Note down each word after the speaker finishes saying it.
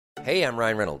Hey, I'm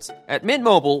Ryan Reynolds. At Mint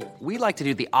Mobile, we like to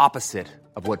do the opposite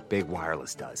of what Big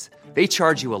Wireless does. They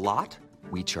charge you a lot,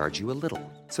 we charge you a little.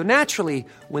 So naturally,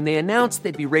 when they announced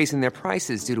they'd be raising their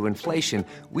prices due to inflation,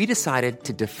 we decided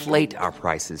to deflate our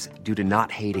prices due to not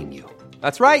hating you.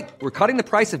 That's right. We're cutting the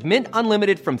price of Mint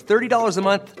Unlimited from $30 a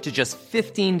month to just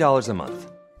 $15 a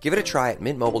month. Give it a try at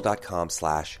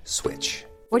mintmobile.com/switch.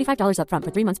 $45 up front for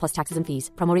 3 months plus taxes and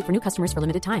fees. Promo rate for new customers for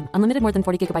limited time. Unlimited more than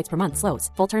 40 gigabytes per month. Slows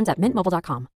full terms at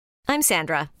mintmobile.com. I'm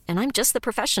Sandra, and I'm just the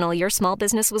professional your small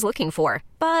business was looking for.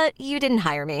 But you didn't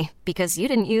hire me because you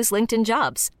didn't use LinkedIn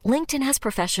Jobs. LinkedIn has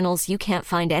professionals you can't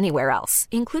find anywhere else,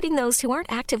 including those who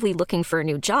aren't actively looking for a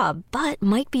new job, but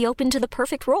might be open to the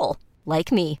perfect role,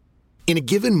 like me. In a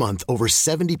given month, over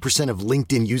 70% of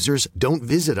LinkedIn users don't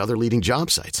visit other leading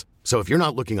job sites. So if you're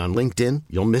not looking on LinkedIn,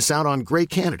 you'll miss out on great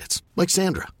candidates like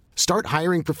Sandra. Start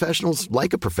hiring professionals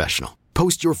like a professional.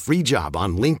 Post your free job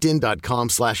on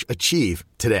linkedin.com/achieve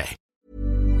today.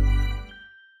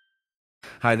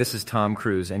 Hi, this is Tom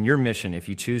Cruise, and your mission, if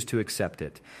you choose to accept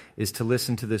it, is to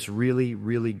listen to this really,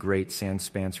 really great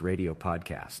Sanspants radio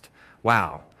podcast.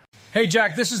 Wow. Hey,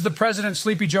 Jack, this is the President,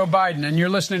 Sleepy Joe Biden, and you're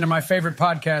listening to my favorite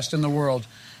podcast in the world.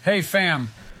 Hey,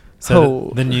 fam.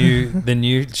 So the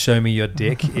new Show Me Your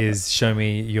Dick is Show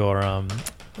Me Your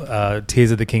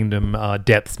Tears of the Kingdom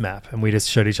depths map, and we just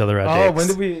showed each other our dicks. Oh, when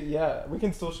did we? Yeah, we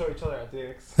can still show each other our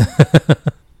dicks.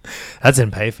 That's in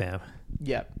pay, fam.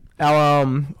 Yeah.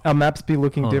 Our maps be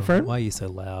looking different. Why are you so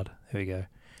loud? Here we go.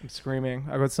 I'm screaming.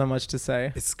 I got so much to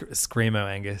say. It's Screamo,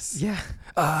 Angus. Yeah.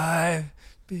 I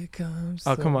become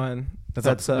so... Oh, come on. That's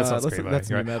not Screamo. That's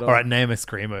new metal. All right, name a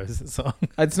Screamo song.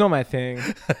 It's not my thing.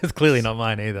 It's clearly not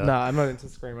mine either. No, I'm not into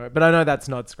Screamo, but I know that's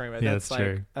not Screamo. Yeah, that's like,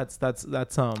 true. That's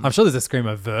I'm sure there's a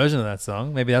Screamo version of that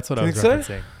song. Maybe that's what I was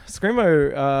referencing.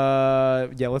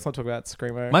 Screamo. Yeah, let's not talk about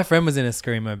Screamo. My friend was in a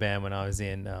Screamo band when I was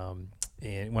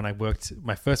when I worked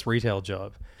my first retail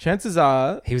job. Chances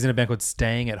are he was in a band called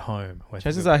Staying at Home.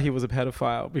 Chances are he was a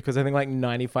pedophile because I think like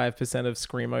 95% of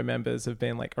Screamo members have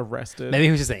been like arrested. Maybe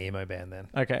he was just an emo band then.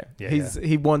 Okay,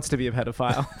 he wants to be a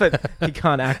pedophile, but he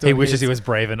can't act. He wishes he was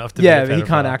brave enough to. Yeah, but he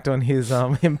can't act on his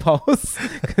impulse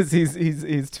because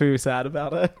he's too sad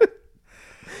about it.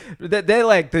 They're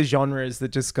like the genres that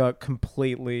just got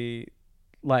completely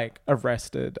like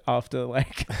arrested after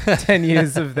like 10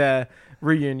 years of their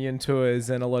reunion tours,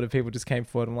 and a lot of people just came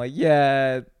forward and like,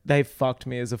 yeah, they fucked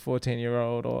me as a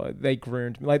 14-year-old, or they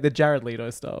groomed me, like the Jared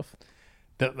Leto stuff.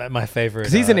 My favorite,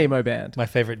 because he's an emo band. My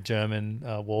favorite German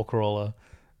wall crawler,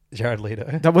 Jared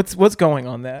Leto. What's going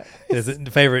on there? There's a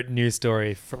favorite news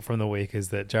story from the week is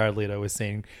that Jared Leto was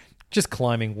seen just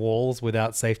climbing walls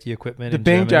without safety equipment.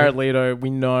 Being Jared Leto, we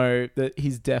know that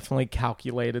he's definitely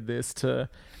calculated this to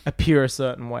appear a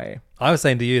certain way. I was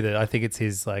saying to you that I think it's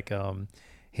his like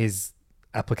his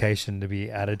application to be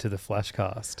added to the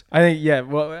Flashcast. I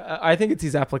think it's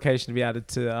his application to be added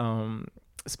to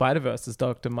Spider-Verse as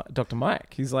Dr.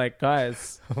 Mike. He's like,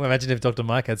 guys. Well, imagine if Dr.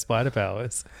 Mike had spider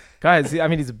powers. Guys, I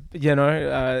mean, he's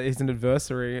an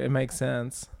adversary. It makes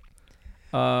sense.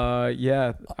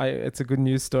 It's a good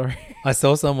news story. I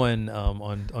saw someone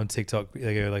on TikTok.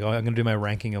 They go like, I'm going to do my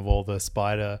ranking of all the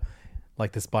Spider-Man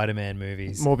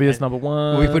movies. Morbius number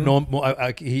one. We put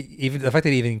even the fact that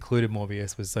he even included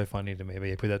Morbius was so funny to me. But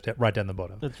he put that right down the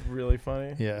bottom. That's really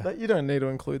funny. Yeah, you don't need to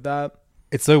include that.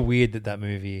 It's so weird that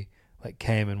movie like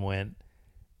came and went,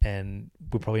 and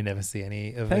we'll probably never see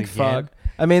any of it again. Fuck.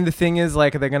 I mean, the thing is,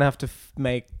 like, they're gonna have to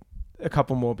make a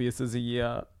couple Morbiuses a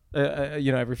year.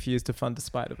 Refuse to fund the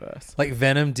Spider-Verse. Like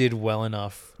Venom did well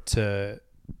enough to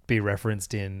be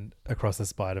referenced in Across the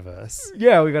Spider-Verse.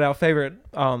 Yeah, we got our favorite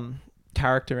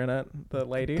character in it, the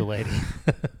lady.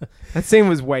 That scene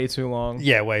was way too long.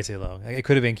 Yeah, way too long. It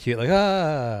could have been cute, like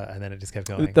and then it just kept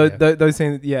going. Those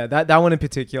scenes, that one in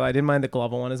particular, I didn't mind the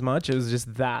Glover one as much. It was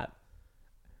just that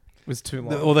was too long.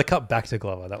 Well, they cut back to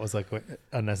Glover. That was like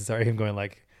unnecessary. Him going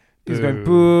like, boo. He was going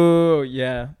boo,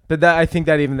 yeah. But I think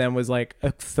that even then was like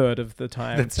a third of the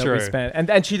time That's true. We spent.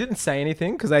 And she didn't say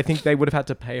anything because I think they would have had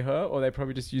to pay her, or they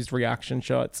probably just used reaction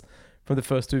shots from the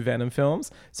first two Venom films.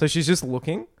 So she's just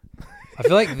looking. I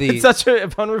feel like it's such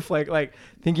upon reflect, like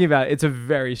thinking about it, it's a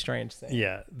very strange thing.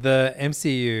 Yeah, the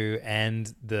MCU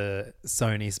and the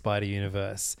Sony Spider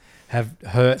Universe have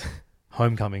hurt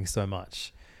Homecoming so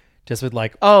much, just with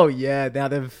like now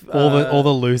they've all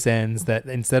the loose ends that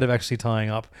instead of actually tying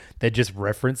up, they're just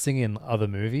referencing in other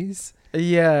movies.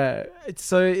 Yeah,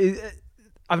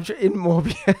 I'm in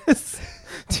Morbius.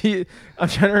 I'm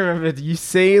trying to remember. Do you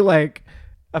see like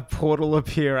a portal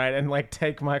appear, right, and like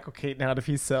take Michael Keaton out of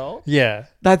his cell? Yeah,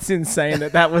 that's insane.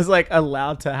 That was like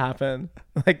allowed to happen.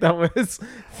 Like that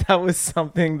was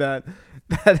something that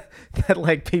that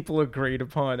like people agreed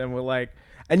upon and were like,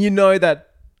 and you know that,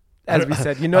 as we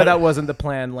said, that wasn't the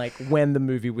plan. Like when the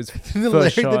movie was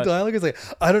first shot, the dialogue is like,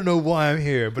 I don't know why I'm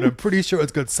here, but I'm pretty sure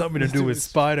it's got something to do with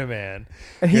Spider-Man.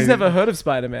 And he's never heard of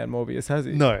Spider-Man, Morbius, has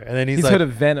he? No, and then he's like, heard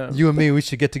of Venom. You and me, we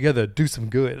should get together, do some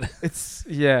good. That's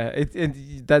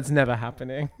never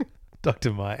happening.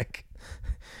 Dr. Mike.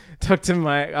 Dr.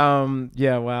 Mike.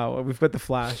 Yeah, wow. We've got the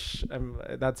Flash.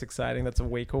 That's exciting. That's a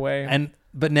week away.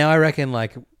 But now I reckon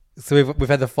like. So we've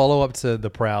had the follow up to The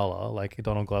Prowler, like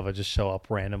Donald Glover just show up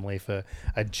randomly for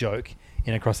a joke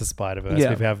in Across the Spider-Verse.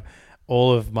 Yeah. We have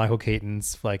all of Michael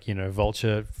Keaton's like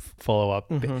Vulture follow up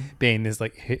being this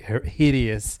like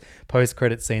hideous post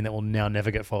credit scene that will now never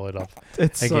get followed up.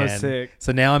 It's again. so sick.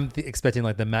 So now I'm expecting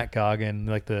like the Matt Gargan,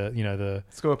 like the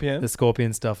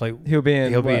Scorpion stuff. Like he'll be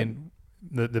in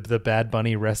the Bad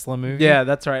Bunny wrestler movie. Yeah,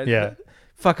 that's right. Yeah.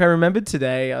 Fuck, I remembered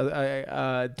today,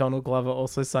 Donald Glover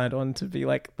also signed on to be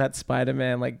like that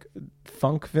Spider-Man like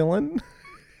funk villain.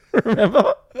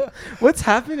 Remember? What's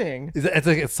happening? It's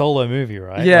like a solo movie,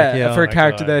 right? Yeah, for oh a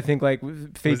character God. that I think like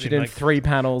featured in like 3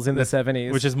 panels in the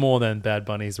 70s. Which is more than Bad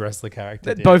Bunny's wrestler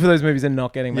character did. Both of those movies are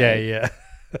not getting made. Yeah.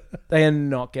 They are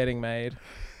not getting made.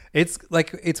 It's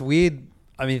like, it's weird.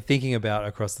 I mean, thinking about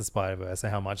Across the Spider-Verse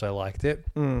and how much I liked it.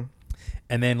 And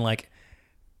then like,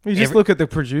 you just look at the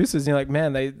producers and you're like,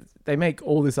 man, they make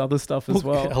all this other stuff as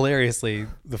well. Hilariously,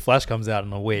 The Flash comes out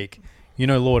in a week.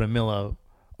 Lord and Miller,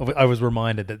 I was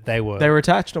reminded that they were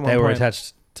attached at one point. They were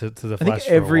attached to The Flash. I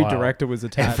think every director was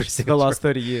attached for the last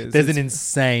 30 years. There's an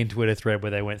insane Twitter thread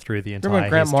where they went through the entire Remember when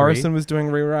Grant history. Morrison was doing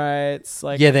rewrites?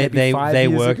 Like they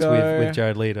worked ago. with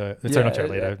Jared Leto. Sorry, not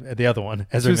Jared Leto. The other one,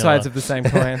 Ezra Two Miller. sides of the same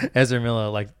coin. Ezra Miller,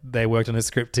 like they worked on a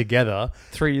script together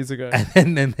 3 years ago,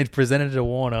 and then they presented it to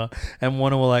Warner, and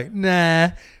Warner were like,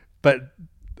 nah, but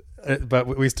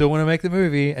we still want to make the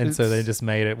movie, and so they just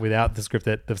made it without the script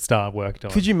that the star worked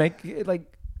on. Could you make like?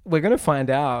 We're gonna find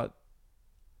out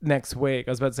next week.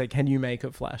 I was about to say, can you make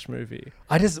a Flash movie?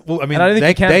 I don't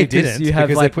think they didn't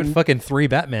because they put fucking 3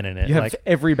 Batmen in it. You have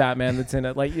every Batman that's in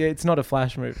it. Like, it's not a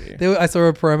Flash movie. I saw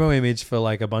a promo image for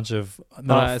like a bunch of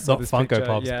not Funko picture,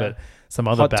 Pops, yeah. but some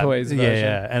other Hot Toys version.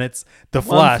 Yeah, and it's the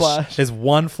Flash. There's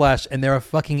one Flash, and there are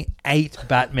fucking 8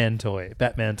 Batman toys.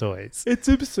 It's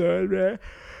absurd, man.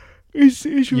 It's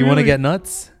you really... want to get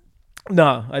nuts?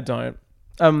 No, I don't.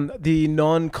 The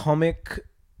non-comic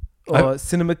or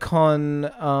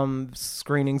CinemaCon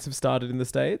screenings have started in the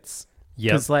States.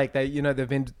 Yeah, because like they've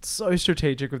been so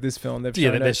strategic with this film. They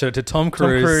showed it to Tom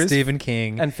Cruise, Stephen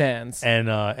King, and fans,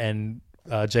 and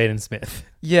Jaden Smith.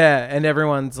 Yeah, and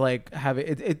everyone's like having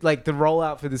it. Like the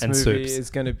rollout for this movie is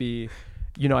going to be,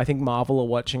 I think Marvel are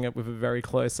watching it with a very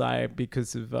close eye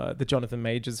because of the Jonathan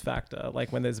Majors factor.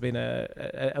 Like when there's been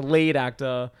a lead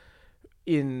actor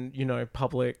in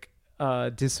public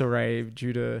disarray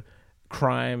due to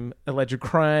alleged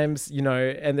crimes,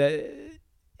 and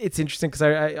it's interesting because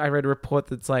I read a report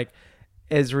that's like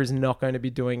Ezra is not going to be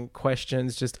doing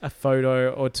questions, just a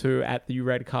photo or two at the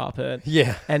red carpet.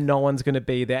 Yeah. And no one's going to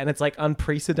be there. And it's like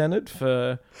unprecedented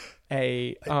for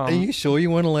a... are you sure you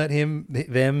want to let them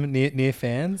near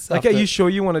fans? Like, are you sure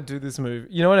you want to do this movie?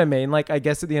 You know what I mean? Like, I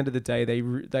guess at the end of the day,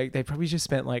 they probably just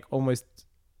spent like almost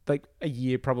like a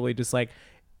year probably just like,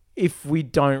 if we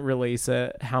don't release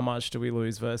it, how much do we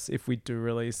lose versus if we do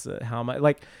release it, how much?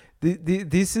 Like,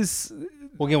 this is...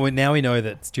 Well, again, now we know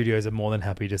that studios are more than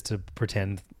happy just to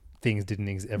pretend things didn't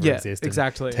ever exist.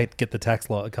 Exactly. Get the tax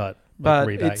law cut. But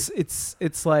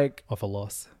it's like... Off a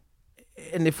loss.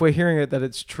 And if we're hearing it that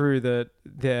it's true that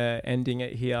they're ending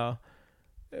it here,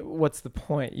 what's the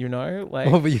point, Like,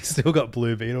 well, but you still got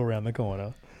Blue Beetle around the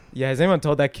corner. Yeah, has anyone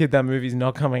told that kid that movie's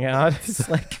not coming out? He's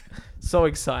like so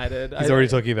excited. He's already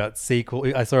talking about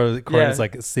sequel. I saw a quote as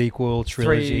like sequel,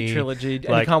 trilogy. 3 trilogy.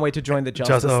 And he can't wait to join the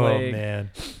Justice League. Oh, man.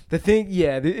 The thing,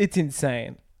 it's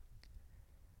insane.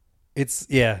 It's,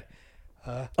 yeah.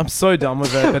 I'm so done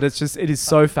with it, but it is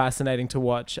so fascinating to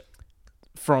watch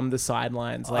from the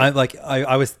sidelines.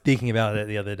 I was thinking about it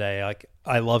the other day. Like,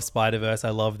 I love Spider-Verse.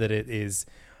 I love that it is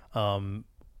going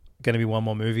to be one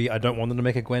more movie. I don't want them to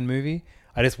make a Gwen movie.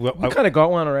 We kind of got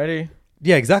one already.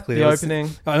 Yeah, exactly. The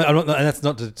opening. And that's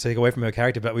not to take away from her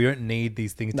character, but we don't need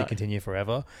these things to continue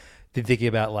forever. They're thinking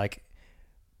about like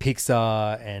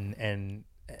Pixar and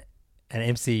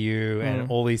MCU and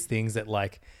all these things that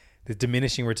like the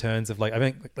diminishing returns of like, I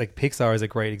think like Pixar is a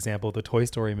great example of the Toy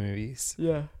Story movies.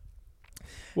 Yeah.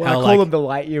 Well, I call them the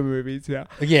Lightyear movies. Yeah.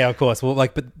 Yeah, of course. Well,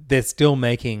 like, but they're still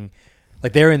making,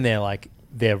 like, they're in their like.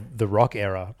 They're the rock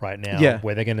era right now,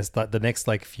 where they're going to start the next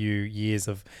like few years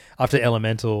of after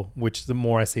Elemental, which the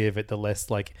more I see of it, the less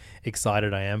like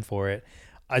excited I am for it.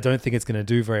 I don't think it's going to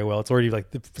do very well. It's already like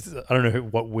I don't know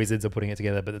what wizards are putting it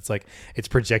together, but it's like it's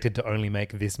projected to only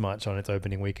make this much on its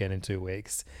opening weekend in 2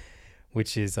 weeks,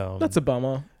 which is that's a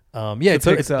bummer. Yeah, it's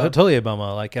totally a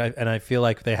bummer. Like, I feel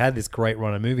like they had this great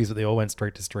run of movies, but they all went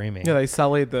straight to streaming. Yeah, they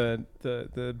sullied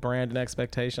the brand and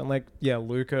expectation. Like, yeah,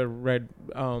 Luca,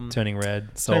 Turning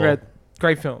Red, Soul. Turning Red,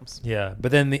 great films. Yeah,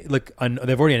 but then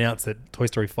they've already announced that Toy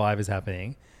Story 5 is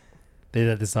happening. They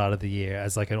did at the start of the year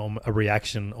as like a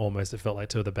reaction, almost. It felt like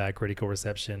to the bad critical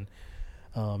reception.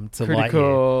 To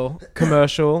critical Lightyear.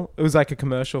 Commercial. It was like a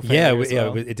commercial.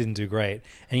 It didn't do great.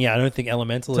 And yeah, I don't think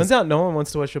Elemental. Turns out no one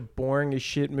wants to watch a boring as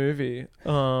shit movie.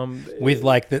 With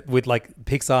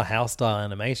Pixar house style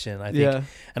animation. I think,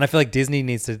 and I feel like Disney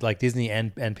needs to Disney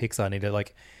and Pixar need to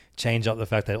like change up the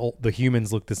fact that all the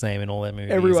humans look the same in all their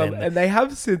movies. Everyone, and they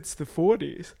have since the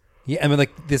 40s. Yeah, I mean,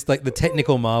 like this, like the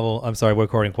technical Marvel. I'm sorry, we're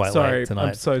recording quite late tonight.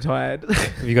 I'm so tired.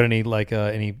 Have you got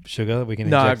any sugar we can?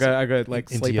 No, I inject got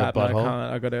like into sleep your apnea. I butthole?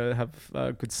 can't. I got to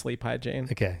have good sleep hygiene.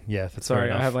 Okay, yeah, that's Sorry, fair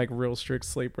enough. I have like real strict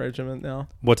sleep regimen now.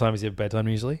 What time is your bedtime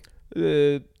usually?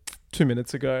 2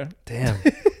 minutes ago. Damn.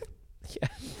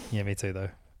 Yeah, me too though.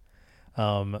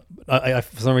 I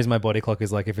for some reason my body clock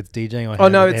is like if it's DJing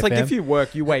or it's like if you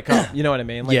work, you wake up. You know what I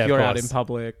mean? Like Yeah, of you're out course. in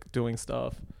public doing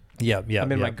stuff. Yeah.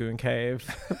 I'm in my goon cave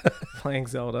playing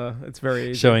Zelda. It's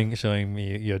very easy. showing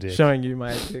me your dick. Showing you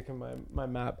my dick and my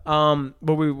map. What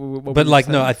But were like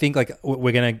you no, saying? I think like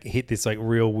we're gonna hit this like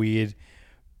real weird.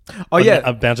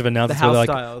 A bunch of announcements. The house where,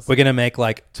 styles. We're gonna make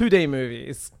like 2D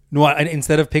movies. No, and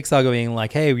instead of Pixar going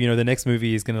like, hey, the next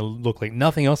movie is going to look like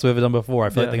nothing else we've ever done before, I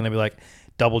feel like they're going to be like,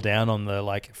 double down on the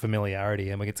like familiarity,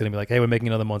 and it's going to be like, hey, we're making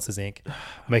another Monsters Inc.,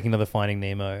 making another Finding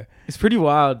Nemo. It's pretty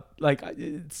wild. Like,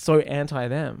 it's so anti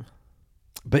them.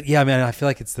 But yeah, I mean, I feel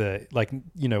like it's the, like,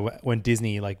 when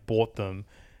Disney like bought them,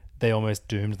 they almost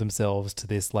doomed themselves to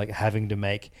this, like having to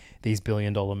make these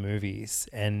billion-dollar movies,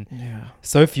 and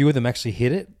so few of them actually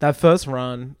hit it. That first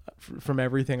run from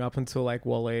everything up until like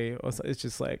WALL-E, it's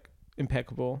just like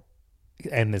impeccable.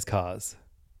 And there's Cars.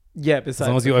 Yeah, as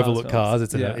long as you overlook Cars,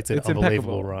 it's an unbelievable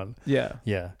impeccable run.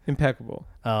 Yeah, impeccable.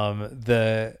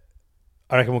 I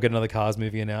reckon we'll get another Cars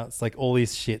movie announced. Like all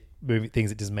these shit movie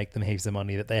things that just make them heaps of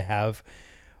money, that they have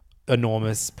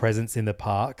enormous presence in the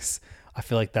parks. I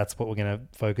feel like that's what we're going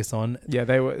to focus on. Yeah,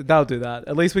 they'll do that.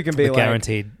 At least we can be like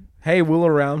guaranteed. Hey, we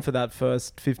were around for that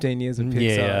first 15 years of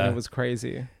Pixar, and it was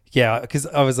crazy. Yeah, because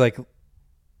I was like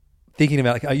thinking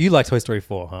about you like Toy Story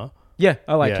 4, huh? Yeah,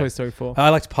 I like Toy Story 4. I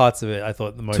liked parts of it. I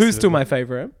thought the most. 2's still my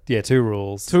favorite. Yeah, 2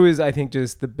 rules. 2 is, I think,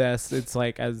 just the best. It's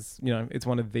like, it's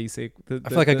one of the sequels. I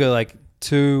feel like I'd go like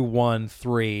 2, 1,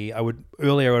 3. I would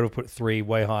have put 3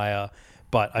 way higher,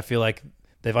 but I feel like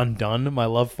they've undone my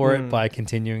love for it by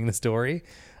continuing the story.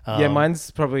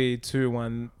 Mine's probably 2,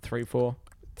 1, 3, 4.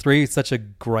 3 is such a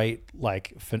great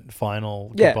like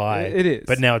final goodbye. It is.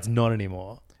 But now it's not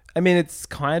anymore. I mean, it's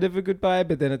kind of a goodbye,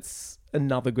 but then it's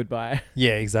another goodbye.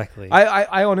 Yeah, exactly.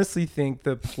 I honestly think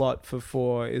the plot for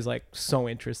 4 is like so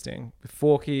interesting.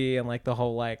 Forky and like the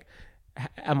whole like,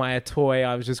 am I a toy?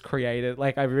 I was just created.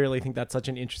 Like, I really think that's such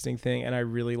an interesting thing, and I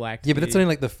really like. Yeah, but that's only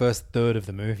like the first third of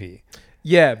the movie.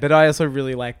 Yeah, but I also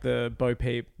really like the Bo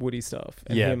Peep Woody stuff.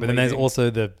 Yeah, but then there's also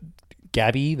the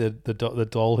Gabby, the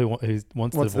doll who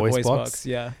wants the voice box.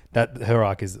 Yeah, that her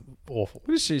arc is awful.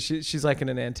 What is she? She's like in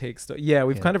an antique store. Yeah,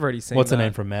 we've kind of already seen. What's her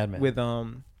name from Mad Men? With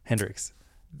Hendrix.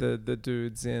 The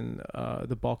dudes in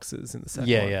the boxes in the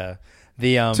second one. Yeah.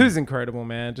 The 2's incredible,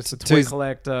 man. Just a toy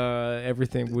collector,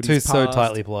 everything. Woody's 2's so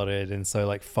tightly plotted and so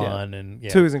like fun and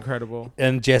 2 is incredible.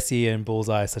 And Jessie and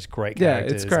Bullseye are such great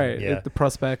characters. Yeah, it's great. And, the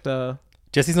Prospector.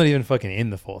 Jessie's not even fucking in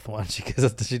the 4th one.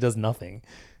 She does nothing.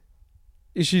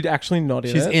 Is she actually not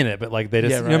in it? She's in it, but like they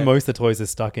just most of the toys are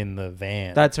stuck in the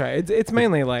van. That's right. It's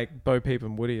mainly like Bo Peep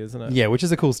and Woody, isn't it? Yeah, which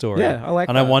is a cool story. Yeah, I like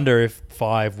and that. I wonder if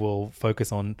 5 will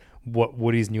focus on what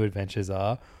Woody's new adventures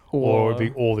are, or it'll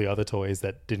be all the other toys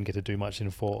that didn't get to do much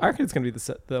in 4. I reckon it's going to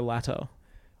be the latter.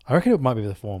 I reckon it might be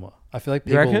the former. I feel like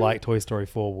people like Toy Story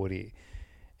 4 Woody.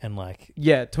 And like,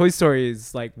 yeah, Toy Story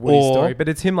is like Woody's story, but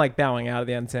it's him like bowing out at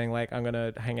the end, saying like, "I'm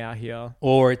gonna hang out here."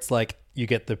 Or it's like you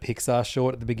get the Pixar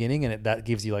short at the beginning, and that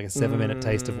gives you like a 7-minute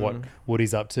taste of what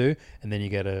Woody's up to, and then you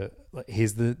get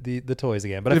here's the toys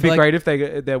again. But it'd be great if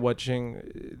they're watching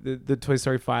the Toy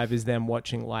Story 5 is them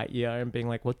watching Lightyear and being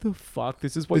like, "What the fuck?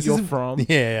 This is what you're from."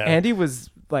 Yeah. Andy was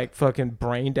like fucking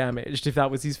brain damaged if that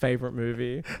was his favorite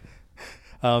movie.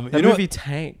 That movie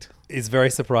tanked. It's very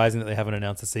surprising that they haven't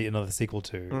announced another sequel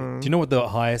to. Do you know what the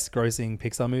highest grossing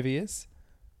Pixar movie is?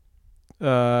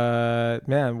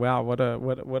 Man, wow, what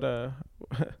a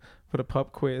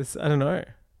pop quiz. I don't know.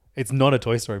 It's not a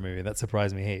Toy Story movie. That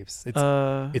surprised me heaps. It's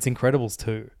Incredibles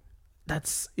 2.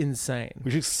 That's insane.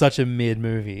 Which is such a mid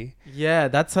movie. Yeah,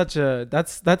 that's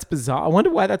bizarre. I wonder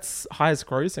why that's highest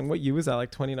grossing. What year was that?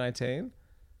 Like 2019?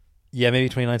 Yeah, maybe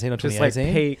 2019 or Just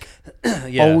 2018. like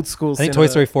peak Yeah. old school I think cinema. Toy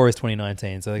Story 4 is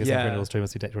 2019, so I guess Yeah. Incredibles 2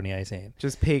 must be 2018.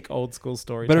 Just peak old school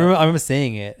story. But I remember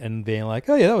seeing it and being like,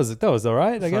 oh yeah, that was all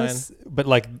right, I guess. But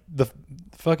like the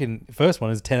fucking first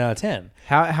one is 10 out of 10.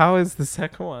 How is the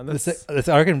second one?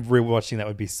 I reckon rewatching that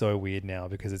would be so weird now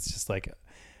because it's just like,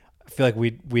 I feel like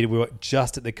we were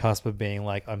just at the cusp of being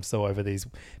like, I'm so over these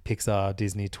Pixar,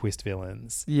 Disney twist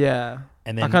villains. Yeah.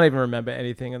 And then I can't even remember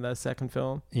anything in that second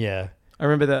film. Yeah. I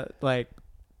remember that like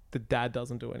the dad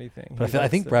doesn't do anything. But I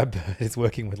think Brad Bird is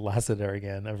working with Lasseter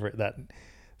again over at that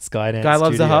Skydance Guy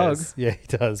loves a hug. Studios. Yeah,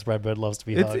 he does. Brad Bird loves to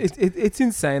be hugged. It's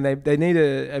insane. They need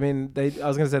a. I mean, I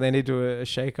was going to say they need to do a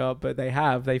shake up, but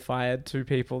they fired 2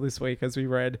 people this week, as we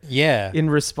read. Yeah.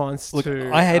 In response Look,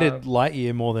 to, I hated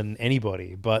Lightyear more than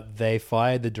anybody, but they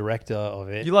fired the director of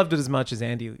it. You loved it as much as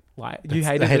Andy. You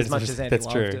hated it as much as Andy. That's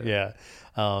loved true. It. Yeah.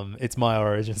 It's my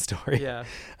origin story. Yeah.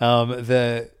 But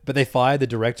they fired the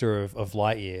director of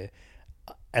Lightyear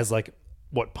as like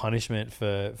what punishment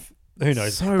for who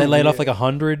knows? So they laid weird. off like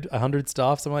 100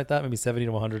 staff, something like that, maybe 70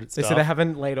 to 100 They staff. said they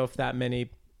haven't laid off that many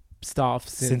staff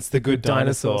since The Good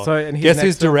Dinosaur. So, and he's guess next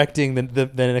who's to- directing the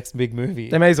next big movie?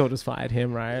 They may as well just fired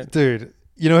him, right? Dude,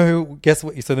 you know who? Guess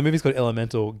what? So the movie's called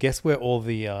Elemental. Guess where all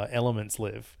the elements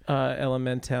live?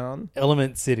 Elementown.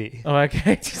 Element City. Oh,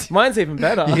 okay. Mine's even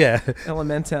better. Yeah.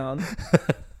 Elementown.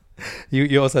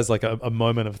 Yours has like a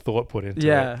moment of thought put into it.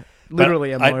 Yeah. But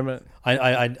Literally a moment.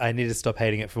 I need to stop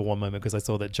hating it for one moment because I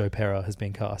saw that Joe Pera has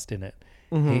been cast in it.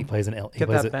 Mhm. He plays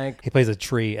bank. he plays a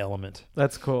tree element.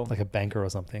 That's cool. Like a banker or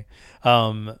something.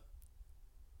 I mean,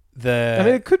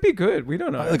 it could be good. We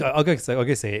don't know. Look, I'll go see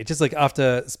it. It's just like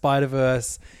after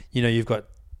Spider-Verse, you've got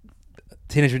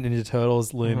Teenage Mutant Ninja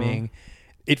Turtles looming.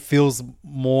 It feels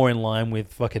more in line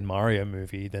with fucking Mario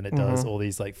movie than it does all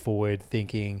these like forward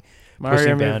thinking,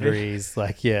 pushing boundaries.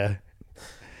 Like, yeah.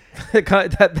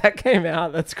 that came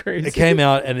out. That's crazy. It came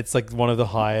out and it's like one of the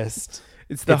highest.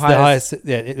 It's the highest.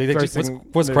 Yeah.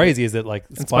 What's crazy is that like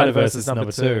Spider-Verse is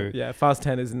number 2. Yeah, Fast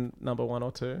 10 is number 1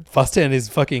 or 2 Fast 10 is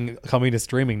fucking coming to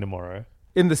streaming tomorrow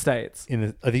in the States.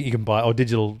 I think you can buy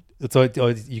digital.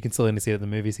 You can still only see it at the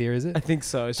movies here. Is it? I think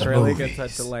so. Australia gets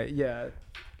that delay. Yeah,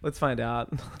 let's find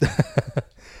out.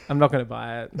 I'm not going to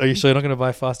buy it. Are you sure you're not going to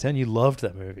buy Fast 10? You loved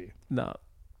that movie. No,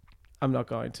 I'm not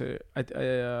going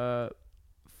to.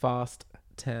 Fast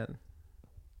 10.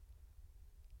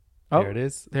 There it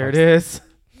is. There it is.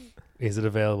 Is it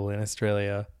available in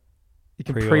Australia? You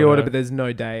can pre-order, but there's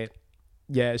no date.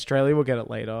 Yeah, Australia will get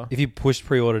it later. If you push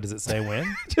pre-order, does it say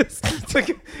when? Just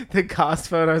like the cast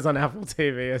photos on Apple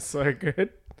TV are so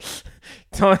good.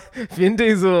 Vin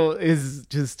Diesel is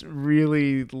just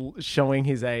really showing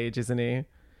his age, isn't he?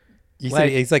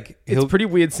 He's like it's pretty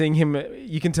weird seeing him.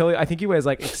 You can tell. I think he wears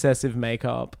like excessive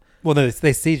makeup. Well, no, they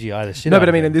CGI the shit. No, out but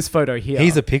I of mean, him. in this photo here,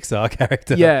 he's a Pixar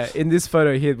character. Yeah, in this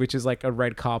photo here, which is like a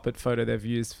red carpet photo they've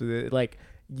used for the like.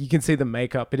 You can see the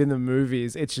makeup, but in the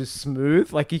movies, it's just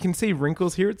smooth. Like you can see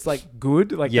wrinkles here. It's like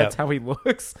good. Like that's how he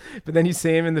looks. But then you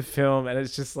see him in the film, and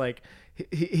it's just like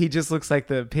he just looks like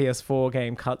the PS4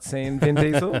 game cutscene. Vin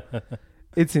Diesel.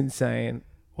 It's insane.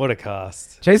 What a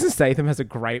cast. Jason Statham has a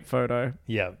great photo.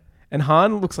 Yeah. And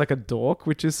Han looks like a dork,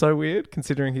 which is so weird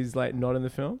considering he's like not in the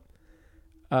film.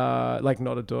 Like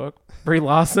not a dork. Brie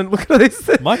Larson, look at this.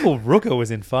 Michael Rooker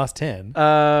was in Fast 10.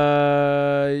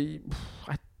 I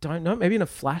don't know. Maybe in a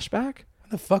flashback. When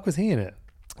the fuck was he in it?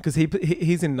 Because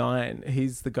he's in 9.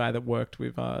 He's the guy that worked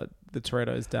with the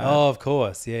Toretto's dad. Oh, of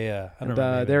course. Yeah. I don't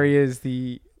remember. There he is,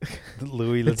 the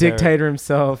Louis the dictator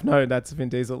himself. No, that's Vin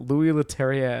Diesel. Louis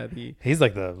Leterrier. He's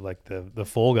like the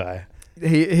fall guy.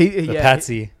 The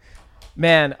patsy.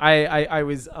 Man, I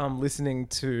was listening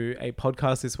to a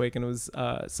podcast this week, and it was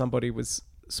somebody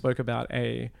spoke about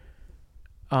a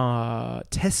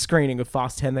test screening of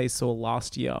Fast 10 they saw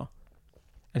last year,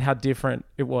 and how different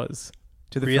it was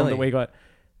to the film that we got.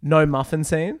 No muffin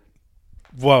scene.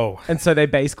 Whoa! And so they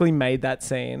basically made that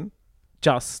scene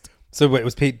just. So wait,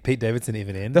 was Pete Davidson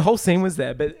even in? The whole scene was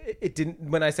there, but it didn't.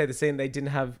 When I say the scene, they didn't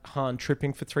have Han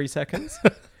tripping for 3 seconds.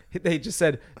 They just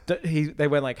said they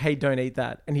went like, "Hey, don't eat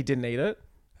that," and he didn't eat it.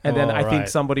 And then I think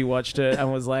somebody watched it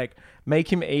and was like,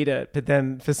 "Make him eat it." But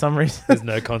then for some reason, there's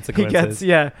no consequences.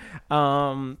 The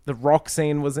rock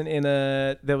scene wasn't in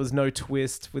it. There was no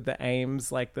twist with the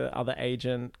Ames, like the other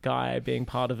agent guy being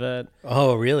part of it.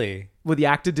 Oh, really? Well, the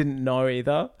actor didn't know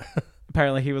either.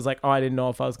 Apparently, he was like, "Oh, I didn't know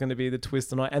if I was going to be the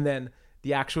twist or not." And then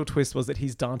the actual twist was that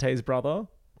he's Dante's brother.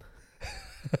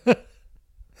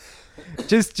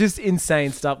 just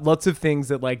insane stuff. Lots of things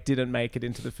that like didn't make it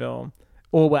into the film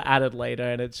or were added later,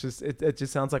 and it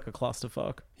just sounds like a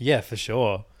clusterfuck. Yeah, for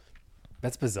sure.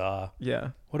 That's bizarre. Yeah.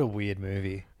 What a weird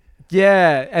movie.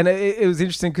 Yeah, and it was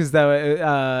interesting because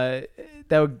there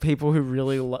were people who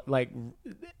really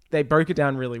they broke it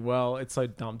down really well. It's so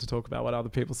dumb to talk about what other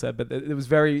people said, but it was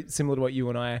very similar to what you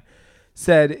and I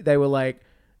said. They were like,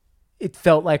 it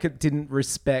felt like it didn't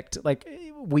respect, like,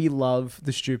 we love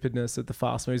the stupidness of the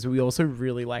fast movies, but we also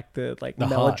really like the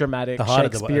melodramatic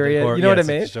Shakespearean, you know what I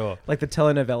mean? Sure. Like the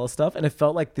telenovela stuff. And it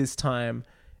felt like this time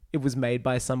it was made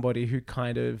by somebody who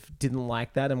kind of didn't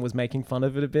like that and was making fun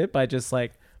of it a bit by just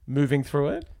like moving through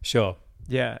it. Sure.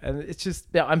 Yeah, and it's just,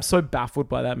 yeah, I'm so baffled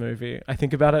by that movie. I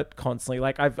think about it constantly.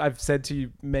 Like I've said to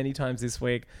you many times this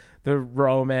week, the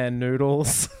Roman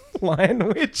Noodles line,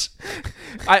 which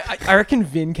I reckon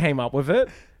Vin came up with it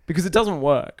because it doesn't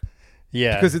work.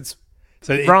 Yeah, because it's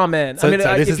ramen.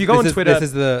 If you go on Twitter, this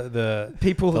is the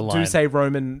people the do line. say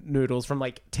Roman noodles from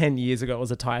like 10 years ago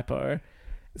was a typo.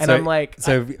 And so, I'm like...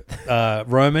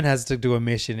 Roman has to do a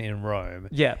mission in Rome.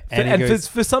 Yeah. And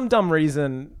for some dumb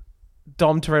reason,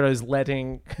 Dom Toretto's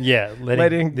letting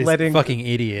this fucking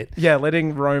idiot... Yeah,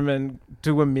 letting Roman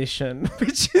do a mission,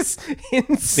 which is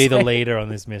insane. Be the leader on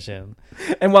this mission.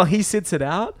 And while he sits it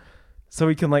out, so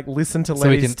he can like listen to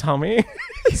Letty's tummy,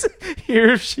 hear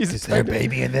if she's... Is there a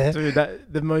baby in there? Dude,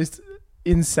 the most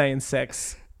insane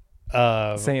sex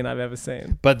scene I've ever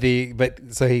seen.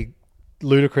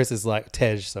 Ludacris is like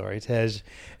Tej.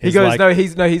 He goes,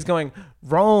 he's going,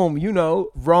 Rome,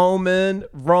 Roman,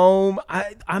 Rome.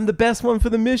 I'm the best one for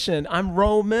the mission. I'm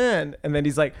Roman. And then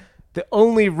he's like, the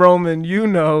only Roman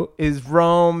is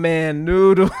Roman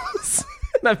Noodles.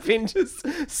 And I've been just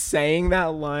saying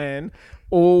that line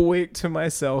all week to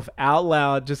myself out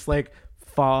loud, just like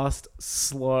fast,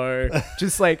 slow,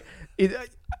 just like it.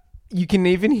 You can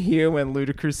even hear when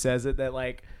Ludacris says it that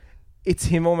like it's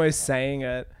him almost saying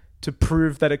it to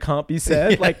prove that it can't be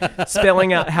said, like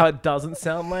spelling out how it doesn't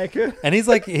sound like it. And he's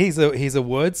a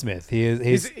wordsmith.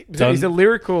 He's a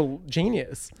lyrical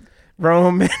genius.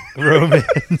 Roman.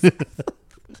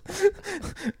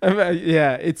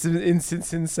 Yeah, it's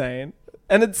insane.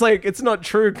 And it's like, it's not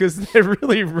true because they're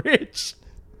really rich.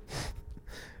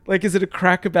 Like, is it a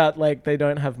crack about like they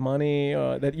don't have money,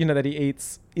 or that that he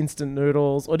eats instant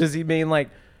noodles, or does he mean like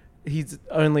he's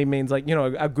only means like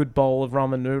a good bowl of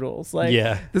ramen noodles? Like,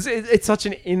 yeah, it's such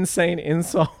an insane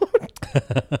insult.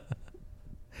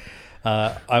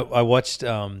 I watched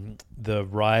the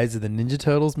Rise of the Ninja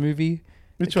Turtles movie.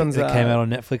 Which one's that? Came out on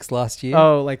Netflix last year.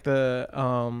 Oh, like the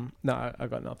no, I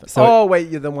got nothing. So wait,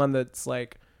 you're the one that's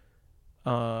like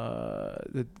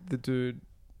the dude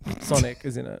Sonic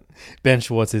is in it. Ben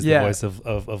Schwartz is the voice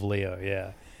of Leo.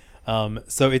 Yeah.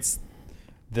 So it's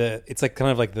like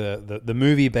kind of like the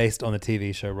movie based on the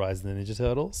TV show Rise of the Ninja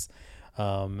Turtles.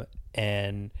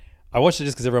 And I watched it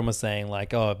just because everyone was saying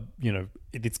like, oh,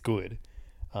 it's good.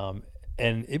 And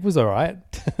it was all right.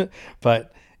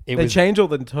 But they change all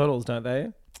the turtles, don't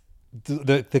they?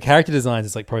 The character designs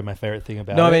is like probably my favorite thing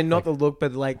about it. No, I mean, not the look,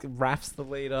 but like Raph's the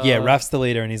leader. Yeah, Raph's the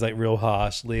leader and he's like real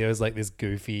harsh. Leo's like this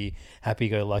goofy,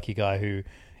 happy-go-lucky guy who,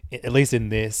 at least in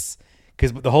this,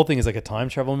 because the whole thing is like a time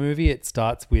travel movie. It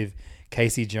starts with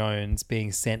Casey Jones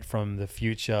being sent from the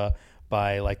future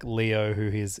by like Leo, who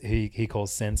he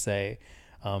calls Sensei.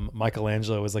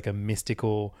 Michelangelo is like a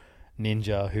mystical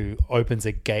ninja who opens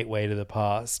a gateway to the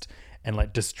past and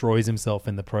like destroys himself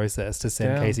in the process to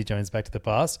send Casey Jones back to the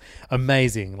past.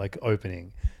 Amazing like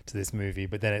opening to this movie,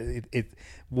 but then it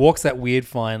walks that weird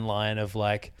fine line of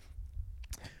like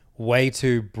way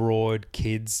too broad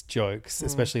kids jokes,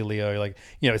 especially Leo. Like,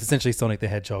 it's essentially Sonic the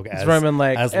Hedgehog as Roman,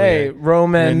 like, as hey, Leo.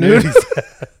 Roman Noodles.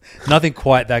 Nothing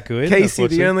quite that good. Casey,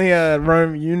 the only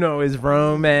Rome is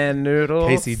Roman Noodles.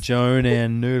 Casey Joan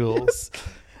and Noodles.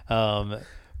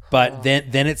 But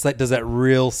then it's like, does that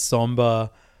real somber,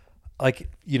 like,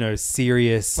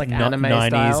 serious like anime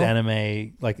 90s style?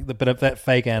 Anime, like, but that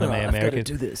fake anime American. I've got to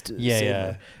do this to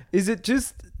yeah. Is it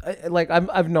just like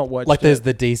I've not watched like it. there's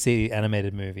the DC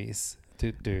animated movies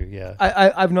yeah.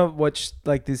 I've not watched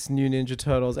like this new Ninja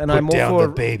Turtles, and I'm all down for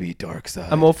the baby dark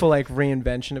side. I'm all for like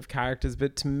reinvention of characters,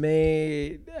 but to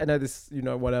me, I know this,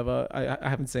 whatever. I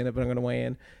haven't seen it, but I'm gonna weigh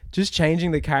in. Just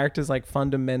changing the characters' like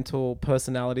fundamental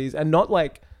personalities, and not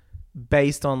like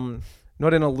based on.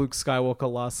 Not in a Luke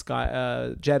Skywalker Last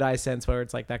Jedi sense where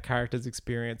it's like that character's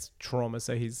experienced trauma,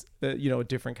 so he's a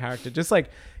different character. Just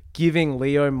like giving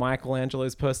Leo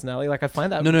Michelangelo's personality. Like I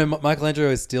find that no, Michelangelo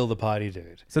is still the party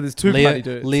dude. So there's two party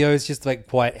dudes. Leo's just like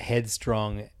quite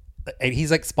headstrong. He's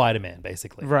like Spider-Man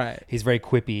basically. Right. He's very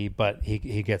quippy, but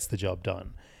he gets the job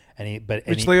done.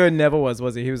 Which Leo never was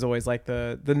he? He was always like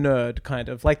the nerd kind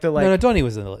of like the like. No, Donnie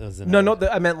was a nerd. Not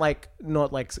I meant like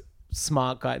not like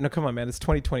smart guy. No, come on, man. It's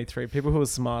 2023. People who are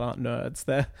smart aren't nerds.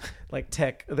 They're like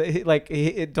tech.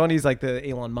 Donnie's like the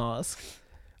Elon Musk.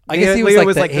 I guess he was Leo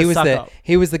like, the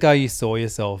he was the guy you saw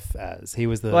yourself as. He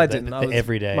was the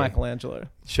everyday Michelangelo.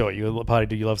 Sure, you were party.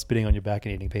 Do you love spitting on your back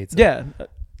and eating pizza? Yeah.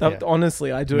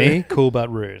 Honestly, I do. Me, cool but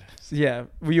rude. Yeah.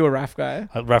 Were you a Raph guy?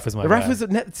 Raph was my Raph guy.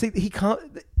 was see, he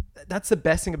can't. That's the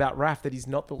best thing about Raph, that he's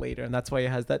not the leader, and that's why he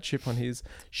has that chip on his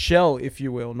shell, if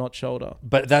you will, not shoulder.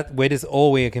 But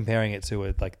all we are comparing it to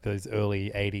are like those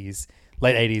early 80s,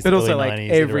 late 80s, but early also 90s like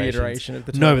every iterations. iteration of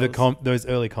the Turtles. No, but those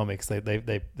early comics,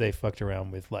 they fucked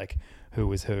around with like who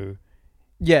was who.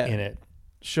 Yeah, in it,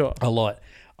 sure, a lot.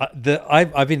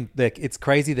 I've been like, it's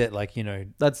crazy that like, you know,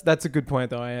 that's a good point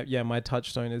though. My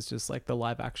touchstone is just like the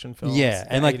live action films. Yeah,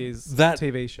 and like that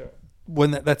TV show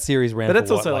when that series ran. But it's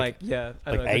for also like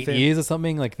 8 years or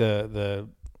something. Like and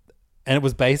it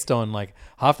was based on like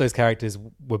half those characters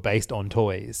were based on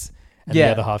toys. And the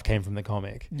other half came from the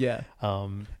comic. Yeah.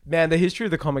 Man, the history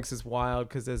of the comics is wild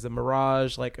because there's a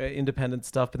Mirage, like independent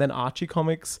stuff, but then Archie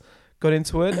Comics got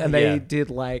into it and they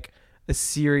did like a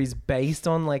series based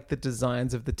on like the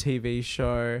designs of the TV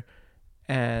show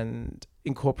and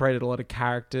incorporated a lot of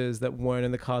characters that weren't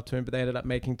in the cartoon, but they ended up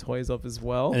making toys of as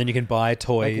well. And then you can buy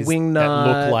toys like that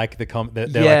look like they're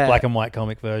like black and white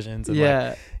comic versions. And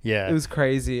it was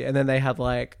crazy. And then they had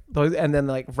like those, and then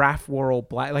like Raph wore all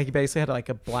black. Like he basically had like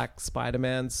a black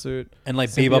Spider-Man suit. And like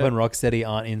Bebop and Rocksteady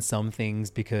aren't in some things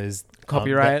because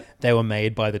copyright. They were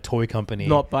made by the toy company,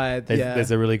 not by. There's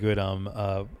a really good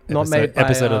not made by,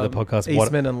 episode of the podcast.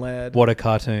 Eastman and Laird. What a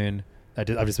cartoon. I've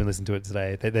just been listening to it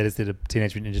today. They just did a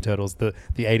Teenage Mutant Ninja Turtles, the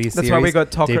 80s series. That's why we got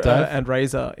Tucker and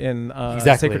Razor in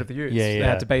Secret of the Use. Yeah. They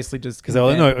had to basically just... Because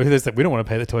we don't want to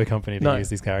pay the toy company to use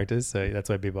these characters, so that's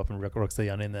why Bebop and Rocksteady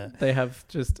aren't in there. They have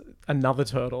just another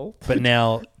turtle. But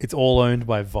now it's all owned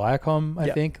by Viacom,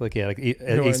 I think.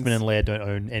 Eastman and Laird don't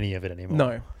own any of it anymore.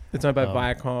 No, it's owned by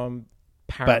Viacom,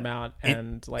 Paramount,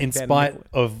 and like... In spite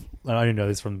of... I didn't know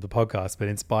this from the podcast, but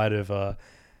in spite of...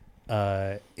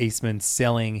 Eastman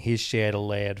selling his share to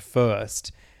Laird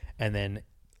first, and then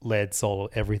Laird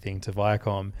sold everything to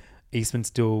Viacom. Eastman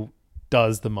still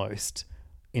does the most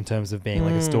in terms of being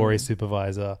like a story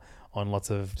supervisor on lots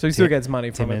of. So he still gets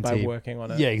money from it by working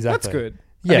on it. Yeah, exactly. That's good.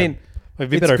 Yeah. I mean, it'd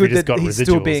be better if he just got he's residuals.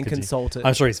 Still being consulted.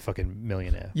 I'm sure he's a fucking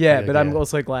millionaire. Yeah, but I'm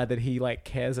also glad that he like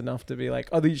cares enough to be like,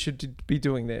 oh, you should be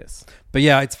doing this. But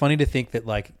yeah, it's funny to think that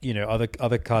like, you know, other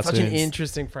cartoons, such an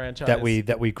interesting franchise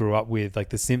that we grew up with, like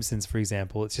The Simpsons, for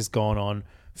example. It's just gone on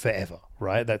forever,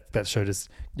 right? That show just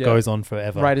goes on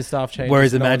forever. Writer staff changes.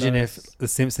 Whereas imagine if The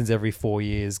Simpsons every 4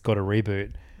 years got a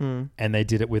reboot. And they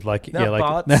did it with like now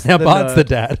Bart's the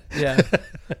dad. Yeah,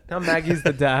 now Maggie's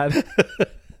the dad.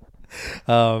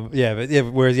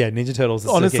 Whereas Ninja Turtles.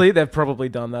 Honestly, they've probably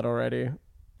done that already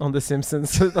on The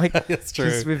Simpsons. Like that's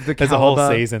true. Just with the There's a whole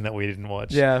season that we didn't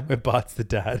watch. Yeah, where Bart's the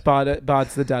dad.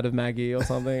 Bart's the dad of Maggie or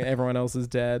something. Everyone else is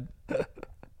dead.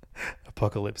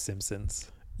 Apocalypse Simpsons.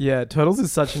 Yeah, Turtles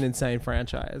is such an insane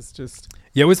franchise.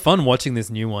 It was fun watching this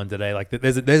new one today. Like,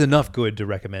 there's enough good to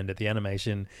recommend it. The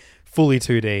animation, fully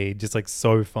 2D, just like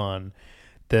so fun.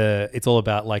 It's all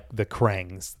about like the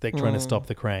Krangs. They're trying to stop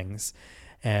the Krangs,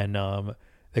 and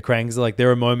the Krangs are like, there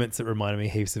are moments that reminded me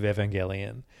heaps of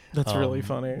Evangelion. That's really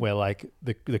funny. Where like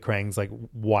the Krangs like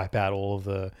wipe out all of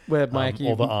the where Mikey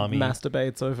all the army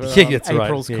masturbates over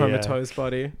April's comatose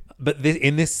body. But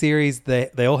in this series,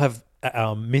 they all have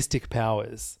mystic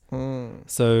powers.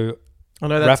 So I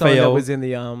know that's something that was in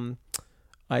the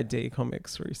ID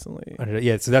comics recently.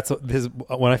 So this is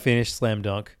when I finished Slam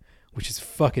Dunk, which is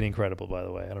fucking incredible, by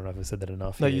the way. I don't know if I've said that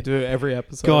enough. No, you do every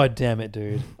episode. God damn it,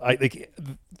 dude!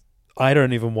 I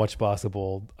don't even watch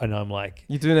basketball, and I'm like,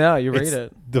 you do now. You read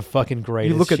it. The fucking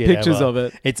greatest. You look at shit pictures ever. of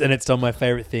it. It's done my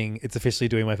favorite thing. It's officially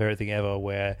doing my favorite thing ever,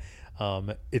 where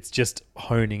it's just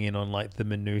honing in on like the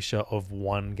minutia of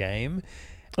one game.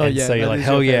 So you're like,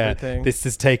 hell yeah, this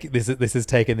has taken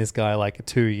this guy like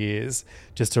 2 years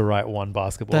just to write one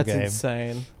basketball game. That's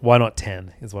insane. Why not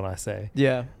 10 is what I say.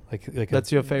 Yeah. Like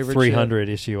that's your favorite 300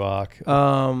 issue arc of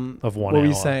 1 hour. What were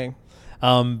you saying?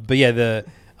 But yeah,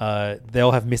 they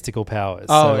all have mystical powers.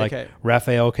 Oh, so like okay.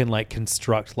 Raphael can like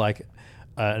construct like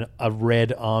a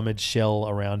red armored shell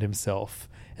around himself.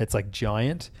 It's like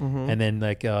giant. And then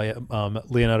like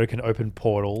Leonardo can open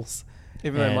portals.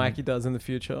 Even though Mikey does in the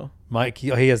future. He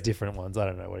has different ones. I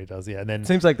don't know what he does. Yeah, and then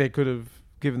seems like they could have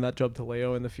given that job to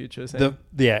Leo in the future.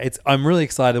 I'm really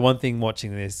excited. One thing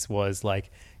watching this was like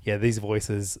yeah, these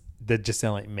voices that just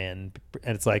sound like men,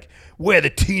 and it's like, we're the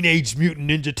Teenage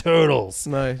Mutant Ninja Turtles.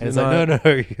 No, and it's you're like, not.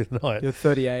 no, you're not. You're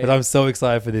 38. But I'm so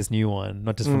excited for this new one,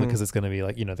 not just because it's going to be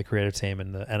like, you know, the creative team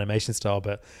and the animation style,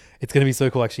 but it's going to be so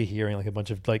cool actually hearing like a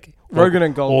bunch of like Rogan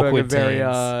and Goldberg are awkward very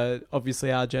teens.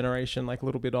 obviously our generation, like a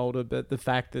little bit older, but the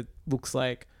fact that looks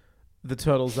like the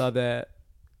Turtles are their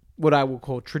what I will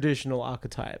call traditional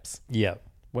archetypes. Yeah.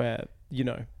 Where, you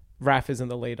know, Raph isn't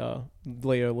the leader.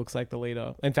 Leo looks like the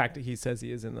leader. In fact, he says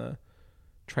he is in the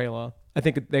trailer. I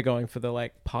think they're going for the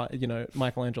like part, you know,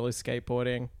 Michelangelo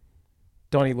skateboarding.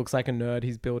 Donnie looks like a nerd.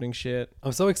 He's building shit.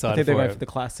 I'm so excited. I think they're for going it. for the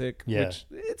classic. Yeah. Which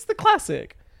it's the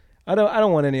classic. I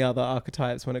don't want any other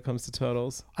archetypes when it comes to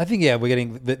Turtles. I think we're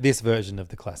getting this version of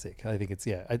the classic. I think it's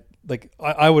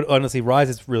I would honestly, Rise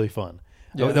is really fun.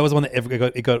 Yeah. That was one that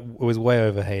it was way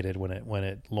overhated when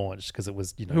it launched because it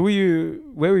was, you know.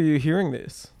 Where were you hearing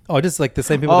this? Oh, just like the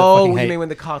same people that Oh, fucking you hate. mean when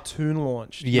the cartoon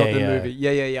launched, Yeah, not the yeah. movie.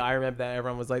 Yeah. I remember that.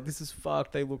 Everyone was like, "This is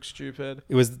fucked. They look stupid."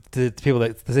 It was the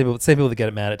same people that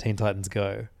get mad at Teen Titans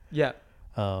Go. Yeah.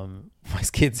 My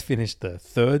kids finished the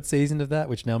 3rd season of that,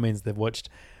 which now means they've watched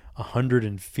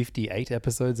 158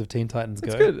 episodes of Teen Titans Go.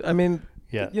 It's good. I mean,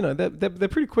 Yeah. you know, they're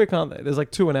pretty quick, aren't they? There's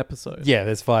like 2 an episode. Yeah,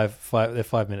 there's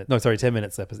 5 minutes. No, sorry, 10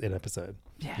 minutes an episode.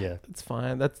 Yeah. It's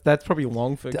fine. That's probably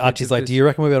long for Archie's kids. like, do you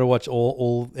reckon we'll be able to watch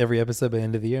every episode by the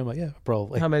end of the year? I'm like, yeah,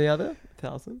 probably. How many are there?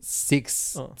 Thousands?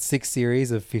 Six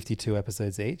series of 52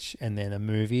 episodes each, and then a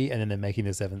movie, and then they're making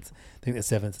the 7th. I think the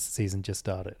 7th season just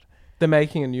started. They're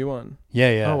making a new one.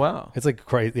 Yeah. Oh, wow. It's like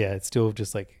crazy. Yeah, it's still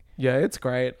just like... Yeah, it's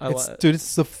great. Dude,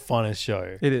 it's the funnest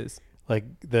show. It is. Like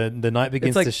the night begins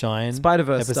It's like to shine.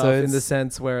 Spider-Verse episodes. stuff in the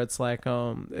sense where it's like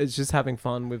it's just having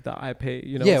fun with the IP.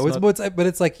 You know, Yeah, but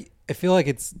it's like I feel like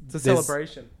it's a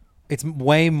celebration. It's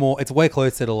way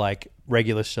closer to like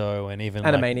regular show and even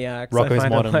Animaniacs, like Rocko's I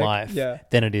find Modern like, Life yeah.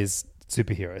 than it is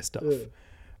superhero stuff.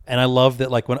 And I love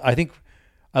that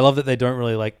I love that they don't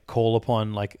really like call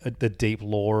upon like the deep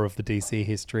lore of the DC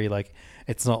history. Like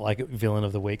it's not like villain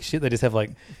of the week shit. They just have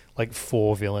like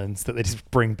 4 villains that they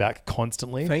just bring back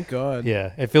constantly. Thank God.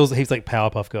 Yeah, it feels heaps like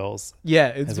Powerpuff Girls. Yeah,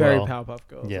 it's as very well. Powerpuff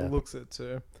Girls. Yeah. It looks it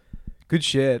too. Good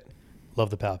shit. Love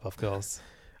the Powerpuff Girls.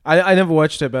 I never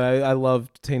watched it, but I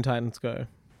loved Teen Titans Go.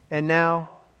 And now,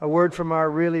 a word from our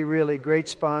really, really great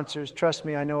sponsors. Trust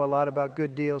me, I know a lot about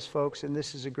good deals, folks, and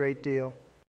this is a great deal.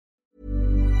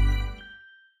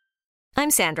 I'm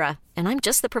Sandra, and I'm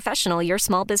just the professional your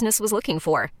small business was looking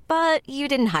for. But you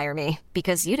didn't hire me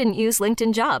because you didn't use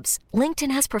LinkedIn Jobs.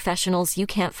 LinkedIn has professionals you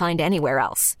can't find anywhere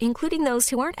else, including those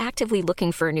who aren't actively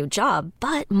looking for a new job,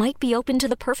 but might be open to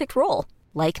the perfect role,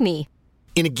 like me.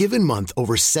 In a given month,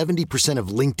 over 70% of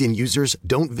LinkedIn users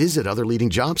don't visit other leading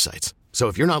job sites. So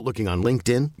if you're not looking on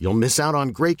LinkedIn, you'll miss out on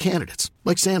great candidates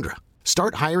like Sandra.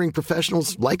 Start hiring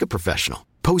professionals like a professional.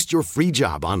 Post your free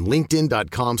job on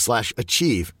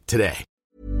linkedin.com/achieve today.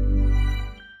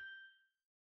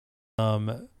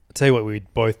 Tell you what we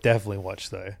both definitely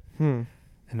watched though. And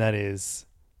that is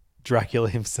Dracula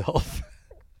himself.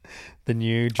 The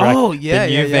new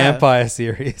vampire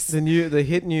series. The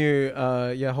hit new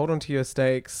Hold On To Your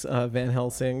Stakes, Van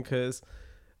Helsing, because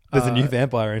there's a new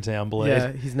vampire in town, Blade.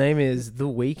 Yeah, his name is The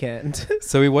Weeknd.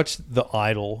 So we watched The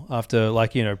Idol after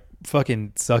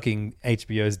fucking sucking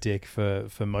HBO's dick for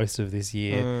most of this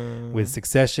year with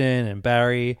Succession and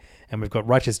Barry, and we've got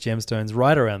Righteous Gemstones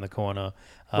right around the corner.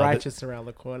 Around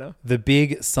the corner. The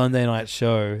big Sunday night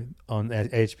show on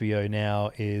HBO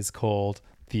now is called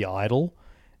The Idol,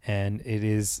 and it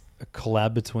is a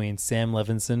collab between Sam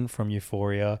Levinson from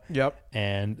Euphoria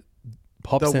and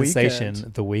pop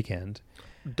sensation The Weeknd.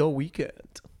 The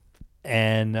Weeknd.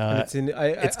 And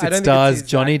it stars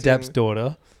Johnny Depp's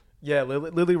daughter. Yeah,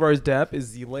 Lily Rose Depp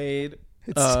is the lead.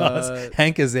 It stars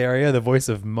Hank Azaria, the voice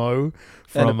of Mo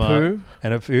from and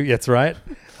Apu. That's right.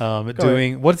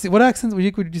 Doing what accents would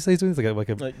you say he's doing? It's like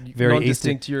a very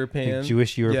non-distinct European, like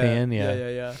Jewish European.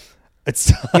 Yeah.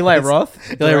 It's Eli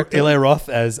Roth. Eli Roth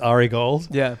as Ari Gold.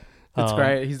 Yeah, it's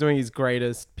great. He's doing his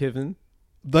greatest Piven.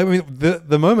 I mean,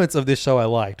 the moments of this show I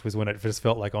liked was when it just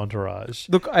felt like Entourage.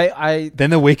 Look, then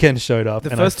The Weeknd showed up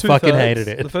and I fucking hated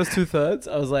it. The first 2/3,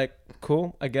 I was like,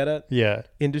 cool, I get it. Yeah,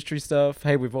 industry stuff.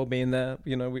 Hey, we've all been there.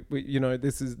 You know, we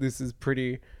this is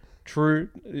pretty true,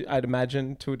 I'd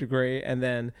imagine, to a degree. And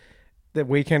then The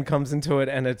Weeknd comes into it,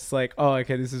 and it's like, oh,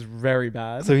 okay, this is very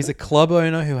bad. So he's a club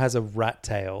owner who has a rat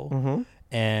tail.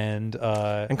 And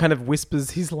kind of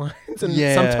whispers his lines, and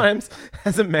sometimes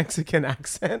has a Mexican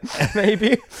accent,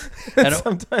 maybe, and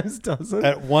sometimes doesn't.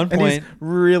 At one point, and he's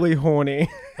really horny.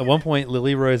 At one point,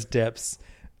 Lily Rose Depp's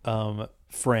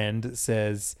friend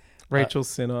says, Rachel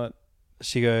Sinnott.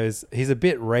 She goes, he's a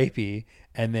bit rapey,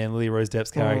 and then Lily Rose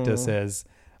Depp's character says,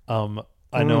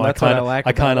 I know that's I what I like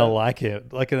kind about of it. like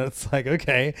it. Like, and it's like,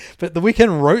 okay, but The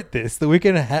Weeknd wrote this. The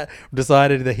Weeknd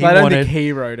decided that he But I don't wanted. think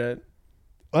he wrote it.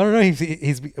 I don't know. I don't think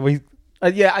he's capable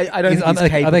are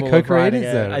they of writing co-creators?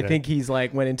 it. I I don't think he's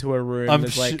like went into a room. I'm and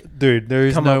was like, dude, there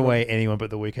is come no up with- way anyone but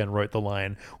The Weeknd wrote the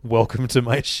line "Welcome to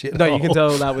my shit." no, you can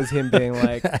tell that was him being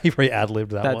like, he probably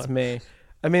ad-libbed that "That's one. me."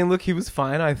 I mean, look, he was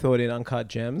fine. I thought in Uncut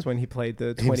Gems when he played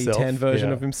the 2010 Himself, version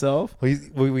yeah. of himself.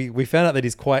 Well, we found out that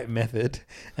he's quite method,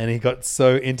 and he got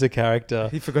so into character.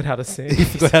 He forgot how to sing. He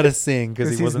forgot how to sing because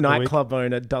Because he his wasn't the nightclub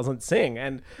owner doesn't sing,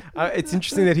 and it's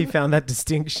interesting that he found that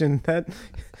distinction.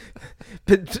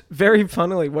 But very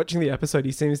funnily, watching the episode,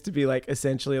 he seems to be like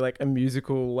essentially like a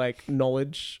musical like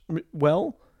knowledge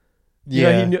well. You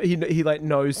Yeah. know, he like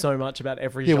knows so much about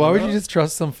every. Yeah, why would genre. you just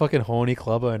trust some fucking horny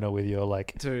club owner with your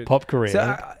like Dude. pop career?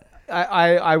 So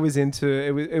I was into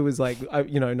it. It was like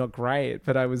not great,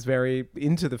 but I was very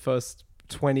into the first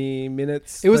 20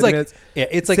 minutes. It was 30 like minutes,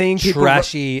 it's like seeing people-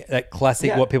 trashy, that classic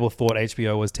Yeah. what people thought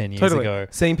HBO was 10 years Totally. ago.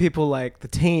 Seeing people like the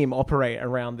team operate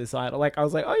around this idol. Like I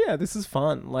was like, oh yeah, this is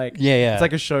fun. Like Yeah. it's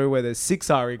like a show where there's 6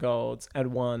 Ari Golds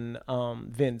and 1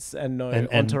 Vince and no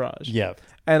Entourage. Yeah.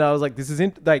 And I was like, this is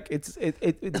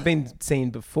it's been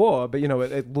seen before, but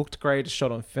it looked great. It's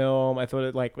shot on film. I thought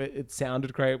it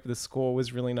sounded great. The score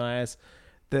was really nice.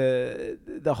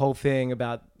 The whole thing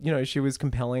about she was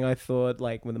compelling. I thought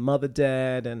like with the mother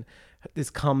dead and this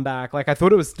comeback. Like I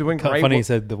thought it was doing great. Funny you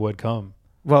said the word "come."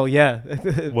 Well, yeah,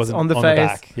 it Wasn't on the on face. the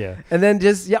back, yeah. And then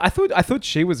I thought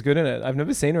she was good in it. I've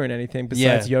never seen her in anything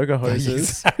besides Yoga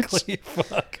Hoses. Exactly.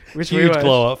 Fuck. Which Huge we watched.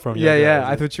 glow up from yeah, Yoga yeah.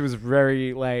 Hoses. I thought she was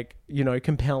very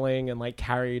compelling and like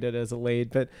carried it as a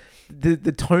lead. But the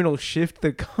tonal shift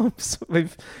that comes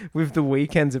with the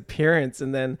Weeknd's appearance,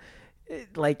 and then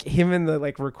like him in the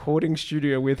like recording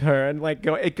studio with her, and like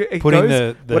it Putting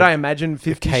goes the what I imagine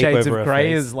 50 cape Shades over of her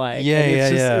Grey face. is like. Yeah, and it's yeah,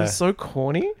 just, yeah. It was so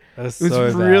corny. That was It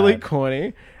was so really bad.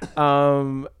 corny.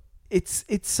 It's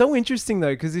so interesting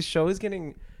though, because this show is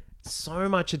getting so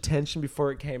much attention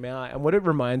before it came out, and what it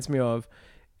reminds me of,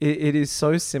 it is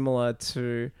so similar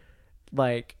to,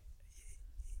 like,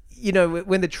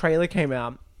 when the trailer came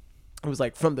out, it was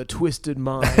like From the Twisted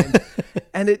Mind,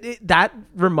 and that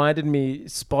reminded me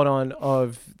spot on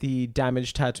of the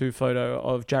Damage tattoo photo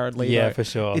of Jared Leto. Yeah, for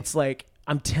sure. It's like,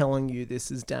 I'm telling you,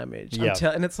 this is Damage. Yeah.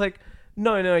 And it's like,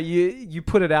 no, you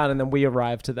put it out and then we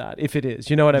arrive to that, if it is.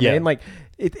 You know what I Yeah. mean? Like,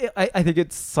 I think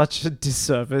it's such a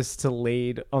disservice to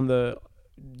lead on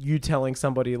you telling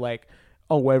somebody like,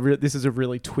 oh, this is a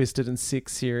really twisted and sick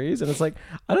series. And it's like,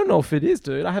 I don't know if it is,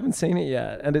 dude. I haven't seen it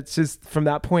yet. And it's just, from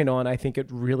that point on, I think it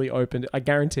really opened. I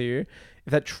guarantee you,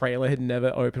 if that trailer had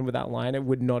never opened with that line, it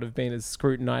would not have been as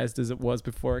scrutinized as it was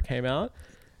before it came out.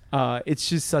 It's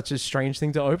just such a strange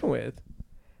thing to open with.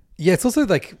 Yeah, it's also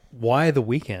like, why The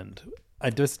Weeknd?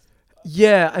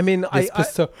 Yeah, I mean,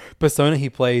 this persona he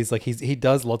plays, like he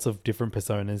does lots of different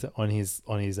personas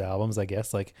on his albums, I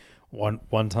guess. Like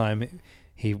one time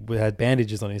he had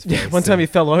bandages on his face. Yeah, one time he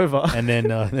fell over. And then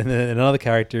another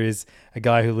character is a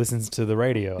guy who listens to the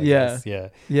radio. I Yeah. guess. Yeah.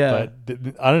 Yeah. But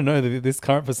I don't know. This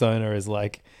current persona is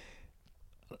like,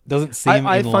 doesn't seem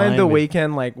I in find line The with-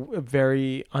 Weeknd like a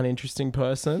very uninteresting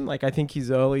person. Like, I think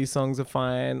his early songs are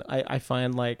fine. I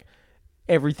find like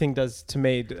everything does to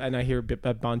me, and I hear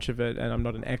a bunch of it, and I'm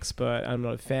not an expert, I'm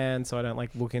not a fan, so I don't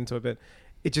like look into it, but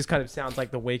it just kind of sounds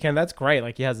like The Weeknd. That's great.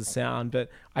 Like, he has a sound, but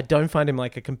I don't find him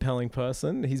like a compelling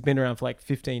person. He's been around for like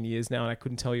 15 years now, and I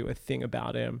couldn't tell you a thing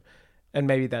about him. And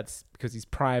maybe that's because he's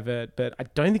private, but I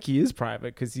don't think he is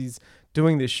private because he's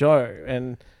doing this show.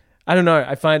 And I don't know.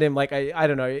 I find him like, I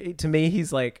don't know. To me,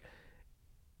 he's like,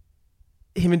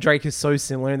 him and Drake is so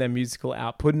similar in their musical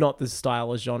output, not the style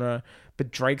or genre,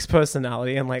 but Drake's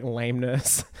personality and like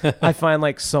lameness, I find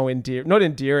like so not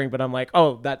endearing, but I'm like,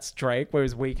 oh, that's Drake.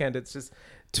 Whereas Weeknd, it's just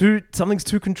something's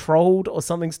too controlled or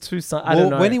something's too, I don't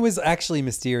know. When he was actually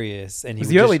mysterious, and it was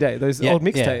the early day, those old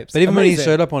mixtapes. But even when he Amazing.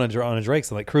 showed up on a Drake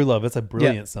song, like Crew Love, it's a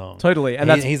brilliant song. Totally. And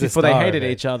He- that's he's a before they star hated of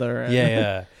it. each other. And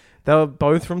Yeah. they were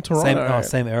both from Toronto.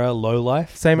 Same era, Low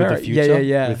Life. Same with era. The Future,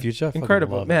 Yeah. With Future. Fucking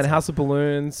Incredible. love Man, that House song. of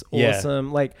Balloons, Yeah.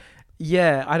 awesome. Like,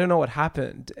 yeah, I don't know what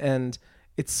happened. And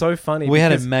it's so funny. We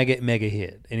had a because- mega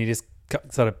hit, and he just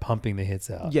started pumping the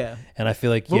hits out. Yeah. And I feel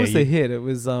like, What was the hit? It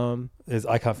was there's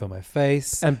I Can't Feel My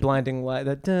Face. and Blinding Light.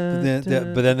 That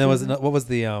But then there was what was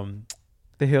the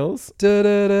The Hills. Yeah,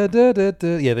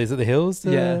 there's The Hills.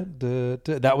 Yeah.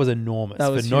 That was enormous.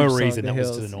 That was for no huge song, reason. The That was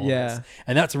Hills. just enormous. Yeah.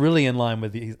 And that's really in line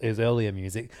with his earlier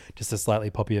music, just a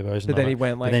slightly poppier version. But of then it. he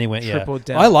went, But like, then he went, triple yeah.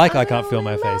 down. I like I Can't Feel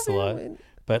My Face a lot,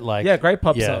 but like, Yeah, great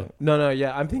pop yeah. song. No,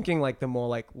 yeah. I'm thinking like the more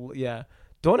like,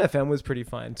 Dawn FM was pretty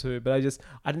fine too, but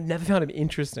I never found him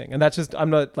interesting. And that's just, I'm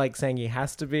not like saying he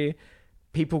has to be.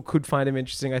 People could find him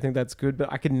interesting. I think that's good,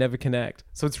 but I could never connect.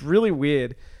 So it's really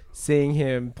weird seeing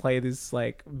him play this,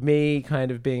 like me kind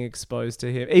of being exposed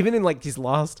to him. Even in like his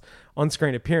last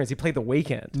on-screen appearance, he played The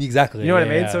Weeknd. Exactly. You know what I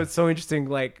mean? Yeah. So it's so interesting,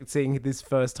 like seeing this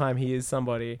first time he is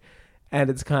somebody, and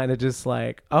it's kind of just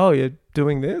like, oh, you're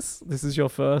doing this? This is your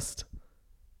first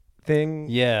thing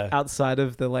outside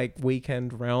of the like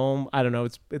Weeknd realm. I don't know.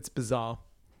 It's bizarre.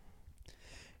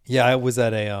 Yeah, I was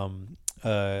at a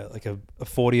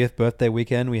 40th birthday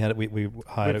weekend. We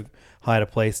hired a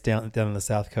place down in the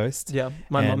South Coast. Yeah,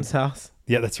 my mum's house.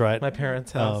 Yeah, that's right. My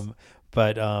parents' house.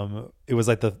 But it was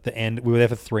like the end. We were there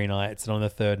for 3 nights, and on the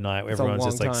third night, everyone's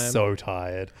just like so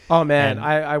tired. Oh man,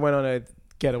 I went on a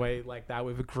getaway like that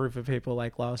with a group of people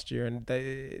like last year, and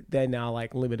they're now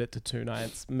like limited to 2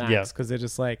 nights max because they're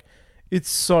just like, it's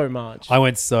so much. I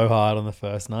went so hard on the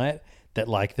first night that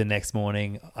like the next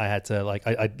morning I had to like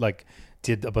I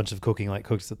did a bunch of cooking, like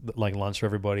cooked like lunch for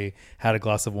everybody, had a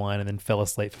glass of wine, and then fell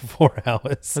asleep for 4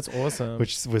 hours. That's awesome.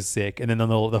 Which was sick. And then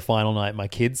on the final night, my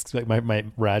kids, like my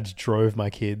Raj drove my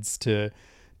kids to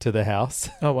the house.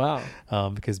 Oh wow.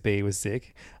 Because B was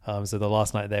sick. So the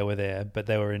last night they were there, but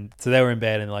they were in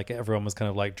bed, and like everyone was kind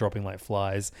of like dropping like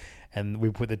flies, and we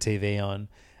put the TV on.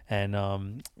 And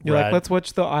you're like, let's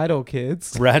watch the Idol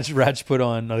kids. Raj put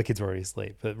on, no, the kids were already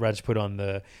asleep, but Raj put on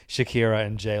the Shakira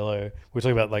and J-Lo. We were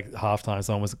talking about like halftime.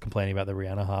 Someone was complaining about the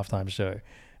Rihanna halftime show,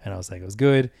 and I was saying it was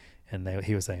good, and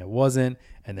he was saying it wasn't.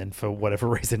 And then for whatever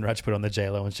reason, Raj put on the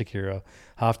J-Lo and Shakira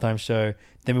halftime show.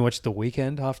 Then we watched the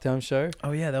Weeknd halftime show.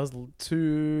 Oh yeah, that was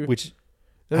two. Which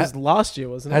that was last year,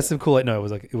 wasn't it? Had some cool. Like, no,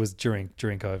 it was during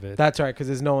COVID. That's right, because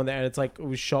there's no one there, and it's like it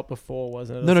was shot before,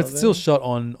 wasn't it? No, it's still shot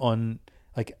on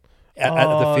like at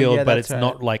the field, but it's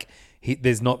not like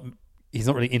he's not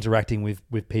really interacting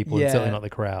with people, and certainly not the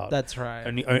crowd. That's right.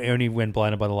 Only when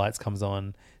Blinded by the Lights comes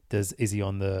on is he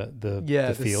on the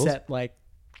field. The set like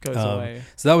goes away.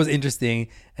 So that was interesting.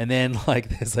 And then like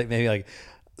there's like maybe like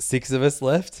 6 of us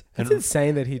left. It's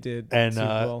insane that he did super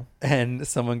well. And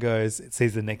someone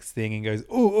sees the next thing and goes,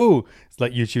 ooh. It's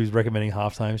like YouTube's recommending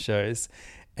halftime shows.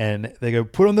 And they go,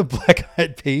 put on the Black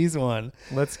Eyed Peas one.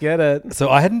 Let's get it. So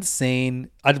I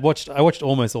watched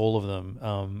almost all of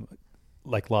them,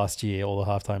 like last year, all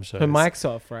the halftime shows. Her mic's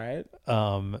off, right?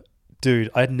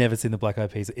 Dude, I'd never seen the Black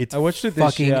Eyed Peas. It's I watched it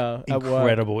this year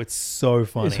incredible. It's so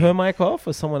funny. Is her mic off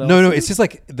or someone else? No, it's just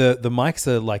like the mics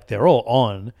are like they're all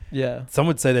on. Yeah. Some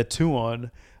would say they're 2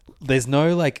 on. There's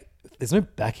no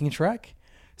backing track.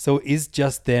 So it is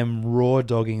just them raw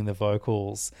dogging the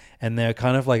vocals, and they're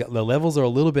kind of like the levels are a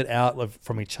little bit out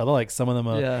from each other. Like some of them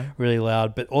are really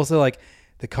loud, but also like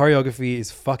the choreography is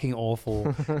fucking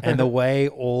awful, and the way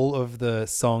all of the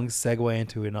songs segue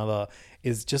into another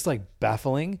is just like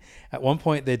baffling. At one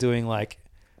point, they're doing like,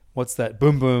 what's that?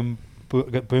 Boom boom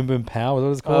pow. Is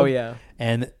what it's called? Oh yeah,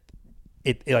 and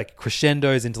it like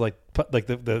crescendos into like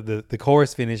the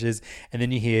chorus finishes, and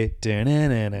then you hear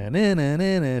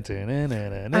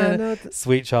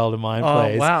Sweet Child of Mine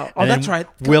plays. Oh wow! And that's right.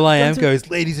 will.i.am goes,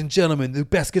 ladies and gentlemen, the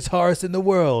best guitarist in the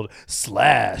world,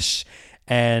 Slash.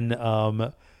 And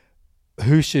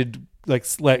who should like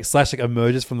Slash like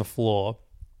emerges from the floor,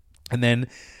 and then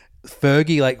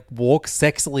Fergie like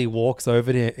sexily walks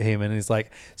over to him and is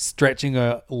like stretching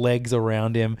her legs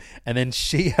around him, and then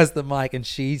she has the mic and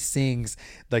she sings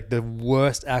like the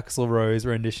worst Axl Rose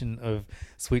rendition of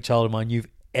Sweet Child of Mine you've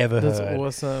ever heard. That's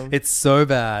awesome. It's so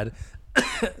bad.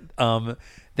 Then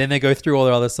they go through all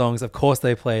their other songs. Of course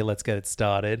they play Let's Get It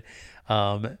Started.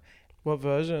 What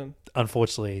version?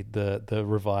 Unfortunately, the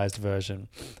revised version.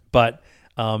 But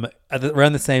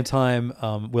around the same time,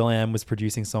 will.i.am was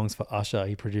producing songs for Usher.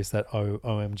 He produced that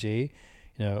OMG.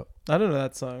 You know, I don't know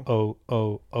that song.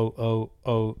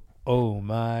 Oh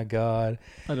my God.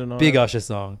 I don't know. Big Usher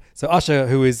song. So Usher,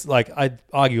 who is like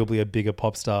arguably a bigger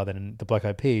pop star than the Black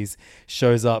Eyed Peas,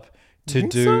 shows up to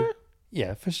do. So?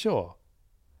 Yeah, for sure.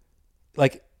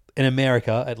 Like in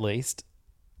America, at least.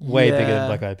 Way bigger than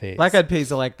Black Eyed Peas. Black Eyed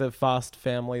Peas are like the Fast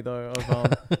Family though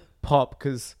of pop,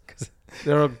 because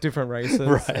they're all different races,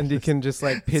 right. And you can just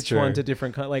like pitch one to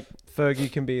different like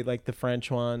Fergie can be like the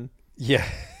French one. Yeah.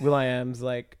 will.i.am's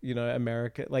like, you know,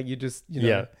 America. Like you just, you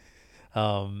know.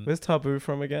 Yeah. Where's Taboo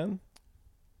from again?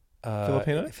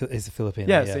 Filipino? He's a Filipino.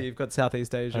 Yeah, so you've got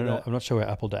Southeast Asia. I'm not sure where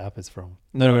Apple to App is from.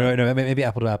 No. Maybe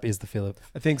Apple to App is the Philip.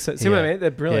 I think so. See what I mean? They're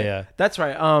brilliant. Yeah. That's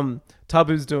right.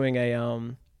 Taboo's doing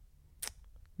a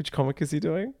which comic is he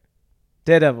doing?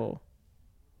 Daredevil.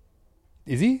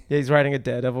 Is he? Yeah, he's writing a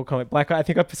Daredevil comic. I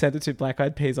think I sent it to Black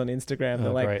Eyed Peas on Instagram. They're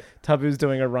like, great. Tabu's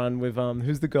doing a run with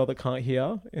who's the girl that can't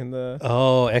hear in the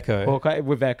Echo. Hawkeye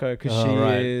with Echo because she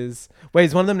right. is. Wait,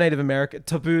 is one of them Native American?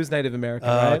 Tabu's Native American,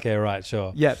 right? Okay, right,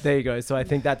 sure. Yeah, there you go. So I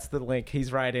think that's the link.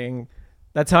 He's writing.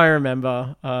 That's how I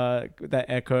remember that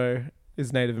Echo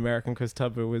is Native American because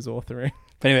Tabu is authoring.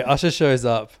 But anyway, Usher shows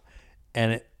up,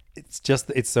 and it's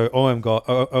so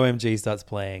OMG starts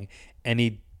playing, and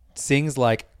he sings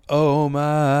like, "Oh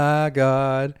my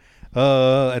God."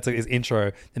 It's like his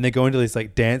intro. And they go into this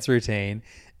like dance routine.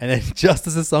 And then just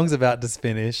as the song's about to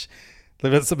finish,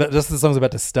 just as the song's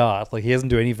about to start, like he doesn't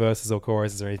do any verses or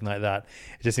choruses or anything like that.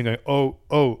 It's just him going, oh,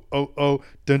 oh, oh, oh,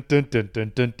 dun, dun, dun,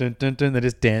 dun, dun, dun, dun, dun. They're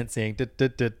just dancing, dun,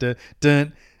 dun, dun, dun,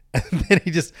 dun. And then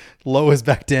he just lowers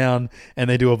back down and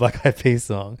they do a Black Eyed Peas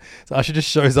song. So Usher just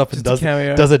shows up and does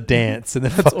a dance. And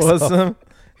then that's fucks awesome. off.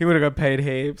 He would have got paid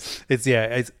heaps.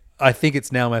 I think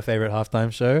it's now my favorite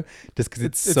halftime show just because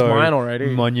it's so mine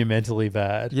already. monumentally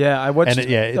bad. Yeah, I watched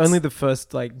it's only the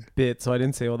first like bit, so I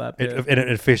didn't see all that bit. It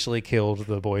officially killed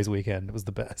the boys' weekend. It was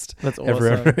the best. That's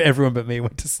awesome. Everyone but me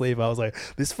went to sleep. I was like,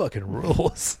 this fucking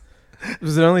rules.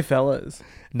 Was it only fellas?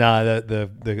 Nah,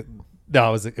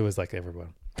 it was like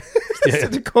everyone. Yeah.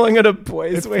 So calling it a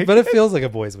boys' weekend. But it feels like a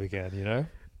boys' weekend, you know?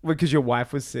 Because your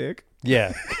wife was sick?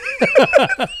 Yeah.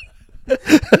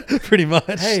 Pretty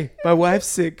much. Hey, my wife's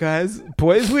sick, guys.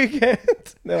 Boys' weekend.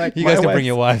 They're like, you guys can bring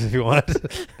your wife if you want.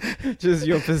 Just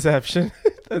your perception.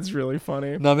 That's really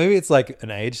funny. No, maybe it's like an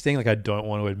age thing. Like I don't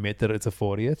want to admit that it's a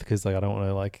 40th because like I don't want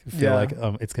to like feel like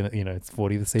it's gonna it's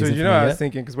 40 the season. Dude, you know what I was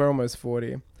thinking because we're almost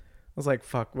 40. I was like,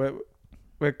 fuck,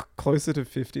 we're closer to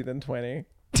 50 than 20.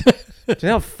 Do you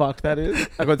know how fucked that is?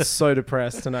 I got so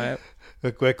depressed tonight.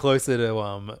 We're closer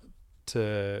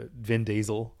to Vin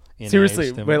Diesel.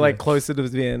 Seriously, we're like closer to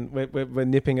Vin. We're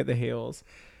nipping at the heels.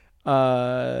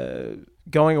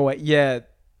 Going away, yeah.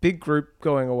 Big group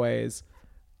going aways.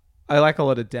 I like a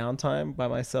lot of downtime by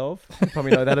myself. You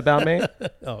probably know that about me.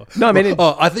 Oh no, I mean,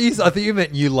 I thought you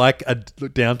meant you like a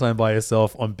downtime by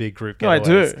yourself on big group getaways.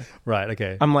 No, I do. Right.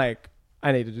 Okay. I'm like,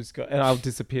 I need to just go, and I'll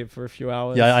disappear for a few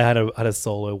hours. Yeah, I had a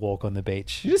solo walk on the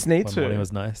beach. You just need to. It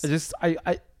was nice.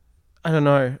 I don't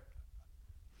know.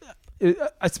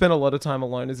 I spent a lot of time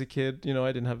alone as a kid. You know,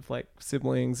 I didn't have like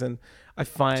siblings, and I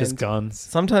find just guns.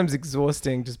 Sometimes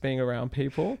exhausting just being around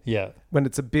people. Yeah. When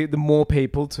it's the more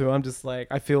people too, I'm just like,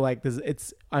 I feel like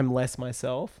I'm less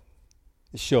myself.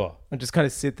 Sure. I just kind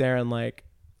of sit there and like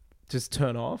just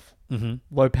turn off. Mm-hmm.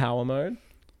 Low power mode.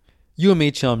 You and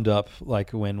me chummed up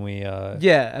like when we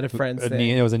at a friend's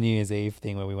thing. It was a New Year's Eve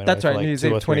thing where we went. That's away right, for like New Year's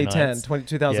Eve 2010,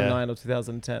 2009 or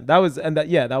 2010. That was and at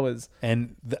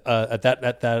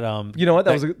that you know what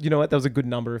that was a good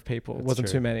number of people. It wasn't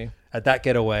too many. At that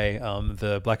getaway,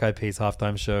 the Black Eyed Peas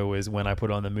halftime show was when I put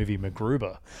on the movie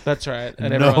MacGruber. That's right,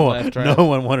 and everyone left. Right, no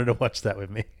one wanted to watch that with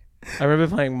me. I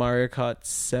remember playing Mario Kart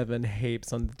 7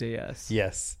 heaps on the DS.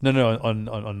 Yes, no, on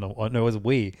it was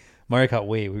Wii. Mario Kart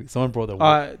Wii. Someone brought the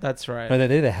Wii. That's right. No,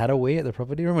 they had a Wii at the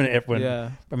property room, and everyone.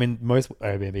 Yeah. I mean, most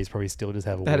Airbnbs probably still just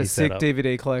have a Wii. They had a sick setup.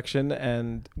 DVD collection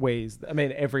and Wii's. I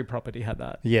mean, every property had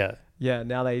that. Yeah. Yeah.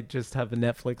 Now they just have a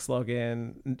Netflix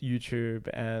login, YouTube,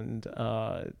 and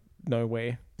no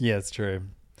Wii. Yeah, it's true.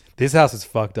 This house was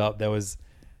fucked up. There was.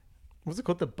 What's it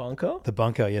called? The bunker? The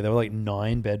bunker. Yeah, there were like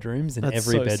 9 bedrooms, and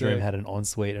every bedroom had an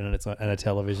ensuite and a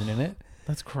television in it.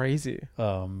 That's crazy.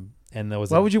 And there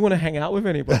was why would you want to hang out with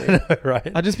anybody? I know,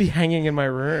 right? I'd just be hanging in my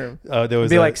room. There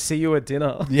was like, see you at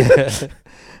dinner. Yeah.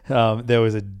 There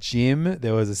was a gym.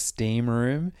 There was a steam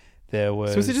room. There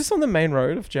was. So was it just on the main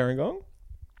road of Gerringong?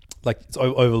 Like it's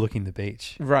overlooking the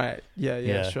beach. Right.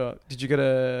 Yeah. Sure. Did you go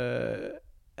to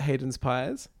Hayden's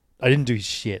Pies? I didn't do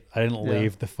shit. I didn't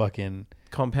leave the fucking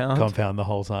compound the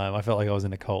whole time. I felt like I was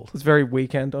in a cult. It was very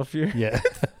weekend of you. Yeah.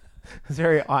 It's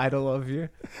very idle of you.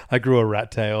 I grew a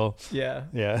rat tail. Yeah.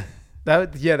 Yeah.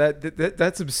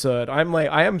 That's absurd.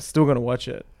 I am still going to watch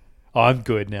it. Oh, I'm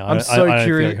good now. I'm so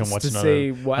curious to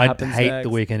see what happens next. I hate The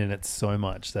Weeknd in it so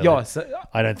much that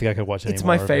I don't think I could watch it anymore. It's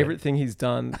my favorite thing he's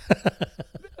done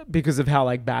because of how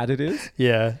like bad it is.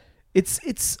 Yeah.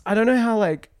 It's I don't know how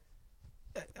like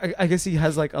I guess he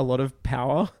has like a lot of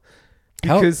power.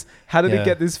 Because how did it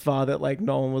get this far that like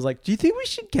no one was like, do you think we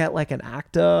should get like an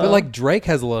actor? But like Drake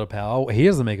has a lot of power. He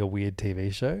doesn't make a weird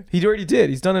TV show. He already did.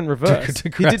 He's done it in reverse.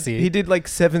 He did like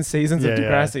 7 seasons of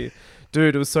Degrassi. Yeah.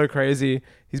 Dude, it was so crazy.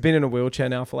 He's been in a wheelchair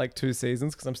now for like 2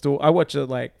 seasons because I watch it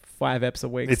like 5 eps a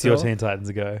week. It's still. Your Teen Titans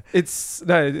ago.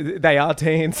 They are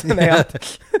teens. They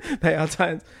are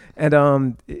Titans. And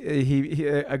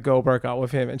a girl broke up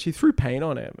with him and she threw paint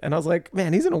on him. And I was like,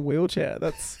 man, he's in a wheelchair.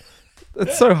 That's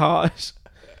so harsh.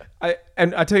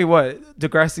 I tell you what,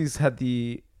 Degrassi's had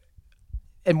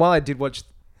and while I did watch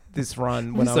this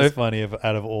run when It's so funny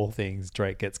out of all things,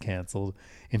 Drake gets cancelled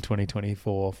in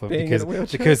 2024 because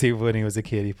when he was a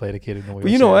kid, he played a kid in the wheelchair.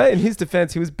 But you know what? In his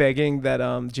defense, he was begging that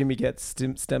Jimmy gets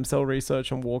stem cell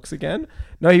research and walks again.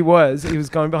 No, he was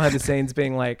going behind the scenes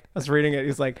being like, I was reading it.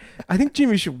 He's like, I think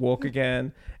Jimmy should walk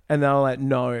again. And they were like,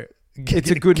 no,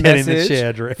 it's a good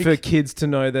message for kids to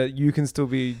know that you can still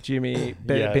be Jimmy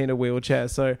being in a wheelchair.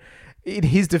 So in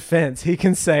his defense, he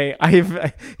can say,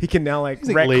 he can now like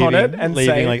retcon it and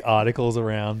leaving say like articles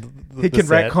around. He can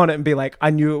retcon it and be like, I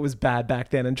knew it was bad back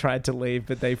then and tried to leave,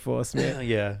 but they forced me.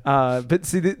 Yeah. But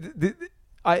see,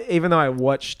 even though I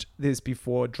watched this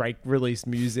before Drake released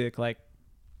music, like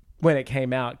when it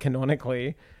came out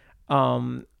canonically,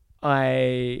 watching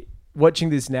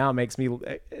this now makes me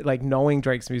like knowing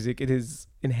Drake's music. It is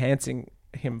enhancing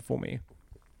him for me.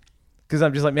 Because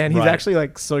I'm just like, man, he's actually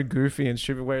like so goofy and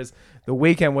stupid. Whereas The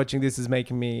Weeknd watching this is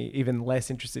making me even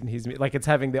less interested in his music. Like it's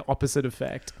having the opposite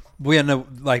effect. Well, yeah, no,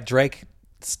 like Drake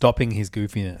stopping his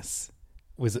goofiness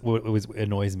was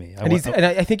annoys me. And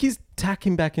I think he's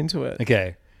tacking back into it.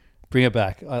 Okay, bring it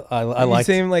back. I like.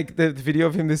 You seen like the video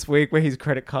of him this week where his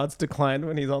credit cards declined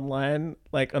when he's online.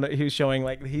 Like he was showing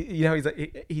like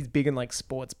he's big in like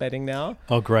sports betting now.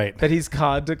 Oh, great! But his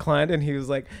card declined and he was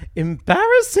like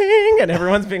embarrassing, and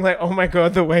everyone's being like, "Oh my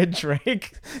god, the way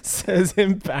Drake says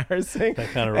embarrassing." That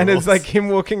kind of and rules. it's like him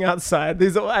walking outside.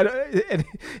 And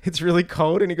it's really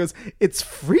cold, and he goes, "It's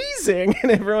freezing,"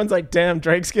 and everyone's like, "Damn,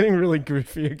 Drake's getting really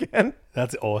goofy again."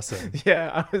 That's awesome.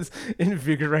 Yeah, I was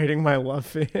invigorating my love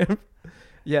for him.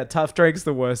 Yeah, Tough Drake's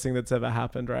the worst thing that's ever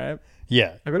happened, right?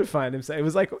 Yeah. I got to find him. It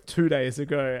was like 2 days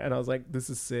ago, and I was like, this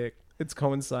is sick. It's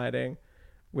coinciding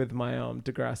with my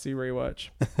Degrassi rewatch.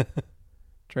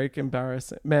 Drake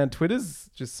embarrassing. Man, Twitter's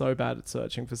just so bad at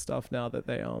searching for stuff now that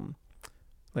they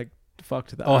like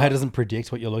fucked that. Oh, up. how it doesn't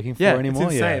predict what you're looking for Yeah, anymore?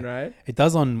 it's insane, right? It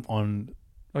does on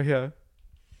Oh, yeah.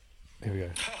 Here we go.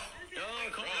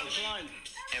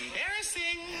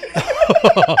 Embarrassing.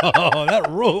 Oh, that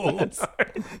rules.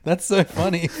 That's so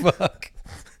funny. Fuck.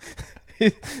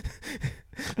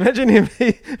 Imagine him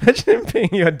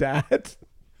being your dad.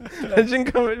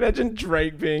 Imagine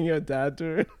Drake being your dad,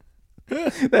 dude.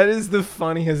 That is the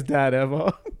funniest dad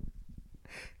ever.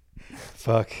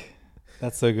 Fuck.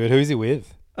 That's so good. Who's he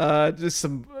with? Just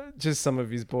some of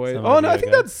his boys. I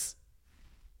think that's.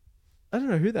 I don't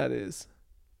know who that is.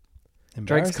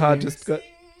 Drake's car just got.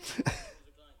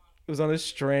 It was on a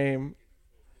stream.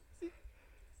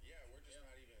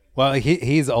 Well,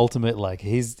 he's ultimate, like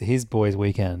his boys'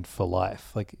 weekend for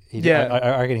life. Like, I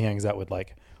reckon he hangs out with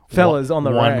like fellas on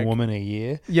the one rag. woman a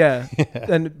year. Yeah.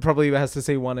 And probably has to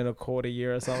see 1 1/4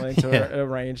 year or something to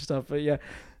arrange stuff. But yeah,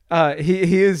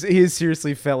 he is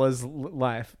seriously fellas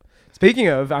life. Speaking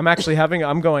of, I'm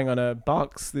going on a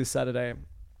Bucks this Saturday.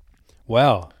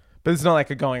 Wow. But it's not like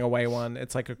a going away one.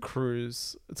 It's like a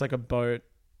cruise. It's like a boat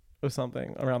or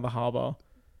something around the harbor.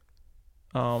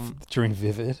 During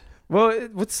Vivid. Well,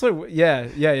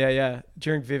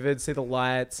 during Vivid, see the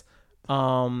lights.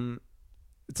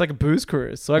 It's like a booze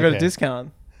cruise, so I got a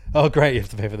discount. Oh, great! You have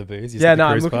to pay for the booze.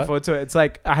 I'm looking forward to it. It's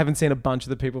like I haven't seen a bunch of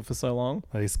the people for so long.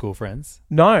 Are these school friends?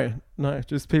 No,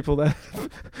 just people that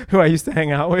who I used to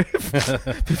hang out with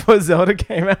before Zelda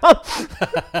came out.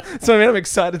 So I'm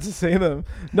excited to see them.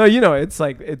 No, it's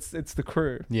like it's the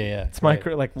crew. Yeah. It's my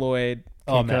crew, like Lloyd,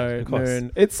 Kiko,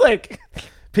 Moon. It's like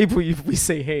people we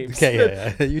see heaps. Okay,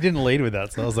 yeah. You didn't lead with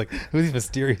that, so I was like, who's these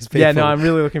mysterious people? Yeah, no, I'm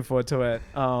really looking forward to it.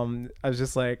 I was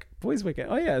just like, boys' weekend.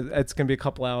 Oh yeah, it's gonna be a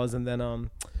couple hours, and then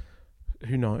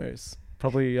who knows?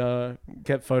 Probably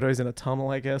get photos in a tunnel,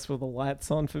 I guess, with the lights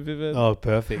on for Vivid. Oh,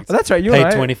 perfect. Oh, that's right. You paid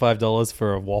 $25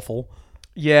 for a waffle.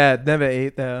 Yeah, never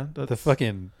eat there.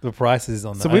 The prices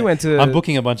on that. So we went to. I'm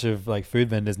booking a bunch of like food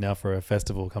vendors now for a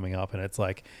festival coming up, and it's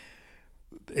like.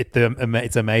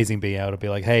 It's amazing being able to be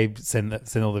like, hey, send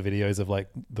all the videos of like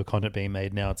the content being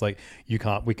made now. It's like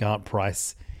we can't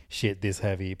price shit this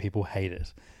heavy. People hate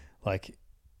it. Like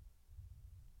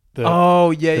the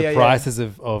prices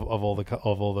of all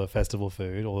the festival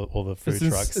food, all the food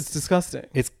trucks. It's disgusting.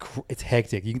 It's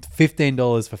hectic. You get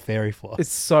 $15 for fairy floss.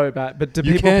 It's so bad. But do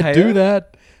you people can't pay do it?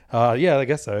 that? Yeah, I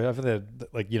guess so. I think they're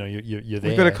like you're there.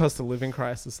 We've got a cost of living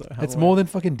crisis though. It's more than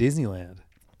fucking Disneyland.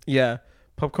 Yeah.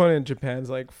 Popcorn in Japan's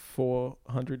like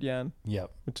 400 yen.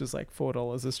 Yep. Which is like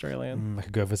 $4 Australian. I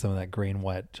could go for some of that green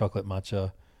white chocolate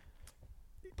matcha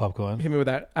popcorn. Hit me with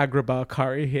that Agrabah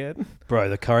curry hit. Bro,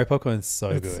 the curry popcorn is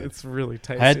so good. It's really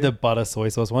tasty. I had the butter soy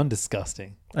sauce one.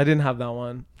 Disgusting. I didn't have that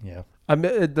one. Yeah.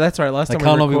 That's right. Last time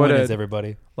we recorded,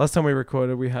 everybody. Last time we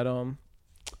recorded, we had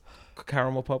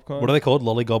caramel popcorn. What are they called?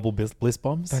 Lollygobble Bliss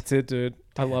Bombs? That's it, dude.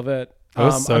 I love it. That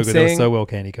was so good. They were so well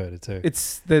candy coated too.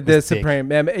 They're supreme.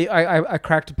 Man, I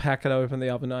cracked a packet open the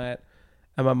other night,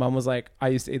 and my mum was like, "I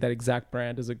used to eat that exact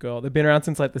brand as a girl. They've been around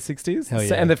since like the 60s, Hell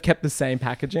yeah. and they've kept the same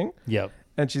packaging." Yep.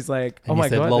 And she's like, And "Oh my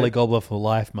said, god, Lollygobbler for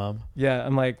life, mum." Yeah,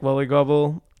 I'm like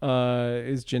Lollygobble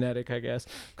is genetic, I guess,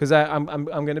 because I'm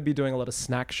going to be doing a lot of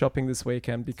snack shopping this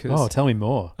weekend because Tell me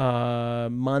more.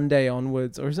 Monday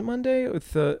onwards, or is it Monday?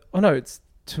 It's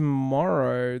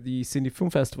tomorrow. The Sydney Film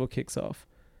Festival kicks off.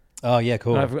 Oh yeah,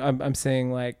 cool. I'm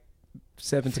seeing like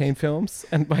 17 films,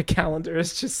 and my calendar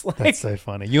is just like... That's so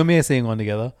funny. You and me are seeing one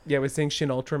together. Yeah, we're seeing Shin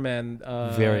Ultraman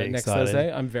Very next excited.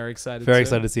 Thursday. I'm very excited. Very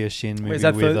excited to see a Shin movie is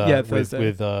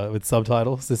that with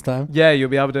subtitles this time. Yeah, you'll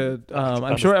be able to.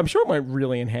 I'm sure it won't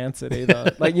really enhance it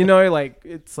either.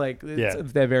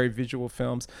 They're very visual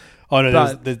films. Oh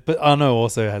no, but Arno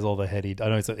also has all the heady. I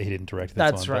know he didn't direct this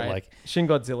that's one. Right. But like Shin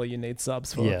Godzilla, you need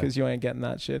subs for because you ain't getting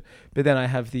that shit. But then I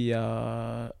have the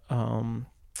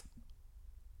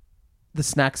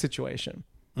snack situation.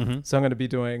 Mm-hmm. So I'm going to be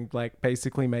doing like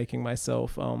basically making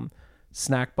myself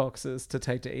snack boxes to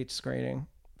take to each screening.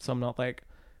 So I'm not like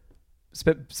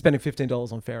spending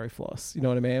 $15 on fairy floss. You know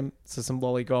what I mean? So some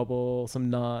Lollygobble, some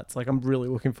nuts. Like I'm really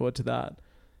looking forward to that.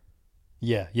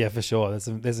 Yeah, for sure.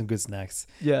 There's some good snacks.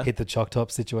 Yeah. Hit the Choc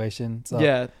Top situation. So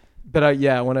yeah. But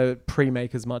I want to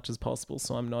pre-make as much as possible,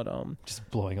 so I'm not just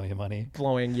blowing all your money.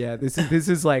 Yeah, this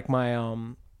is like my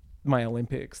my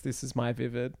Olympics. This is my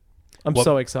Vivid. I'm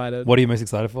so excited. What are you most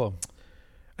excited for?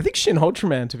 I think Shin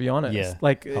Ultraman, to be honest. Yeah,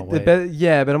 like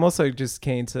but I'm also just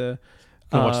keen to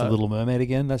watch The Little Mermaid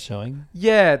again. That's showing.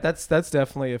 Yeah, that's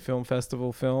definitely a film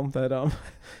festival film that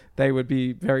they would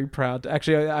be very proud.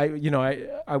 Actually,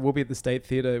 I will be at the State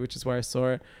Theatre, which is where I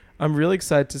saw it. I'm really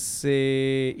excited to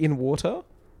see In Water.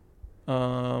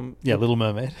 Little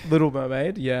Mermaid. Little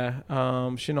Mermaid, yeah.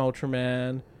 Shin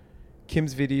Ultraman.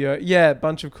 Kim's Video. Yeah, a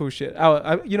bunch of cool shit.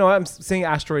 I'm seeing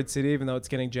Asteroid City, even though it's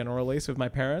getting general release with my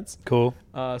parents. Cool.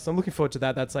 So I'm looking forward to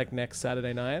that. That's like next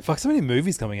Saturday night. Fuck, so many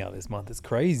movies coming out this month. It's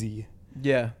crazy.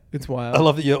 Yeah, it's wild. I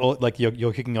love that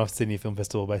you're kicking off Sydney Film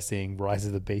Festival by seeing Rise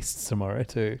of the Beasts tomorrow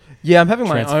too. Yeah, I'm having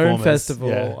my own festival.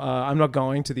 Yeah. I'm not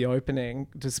going to the opening,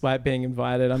 despite being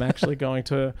invited. I'm actually going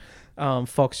to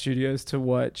Fox Studios to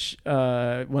watch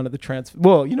one of the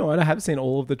Well, you know what? I have seen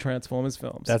all of the Transformers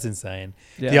films. That's insane.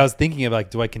 Yeah, I was thinking of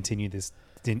do I continue this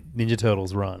Ninja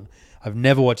Turtles run? I've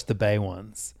never watched the Bay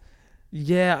ones.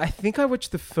 Yeah, I think I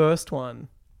watched the first one.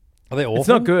 Are they awful? It's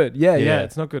not good. Yeah,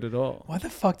 it's not good at all. Why the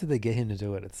fuck did they get him to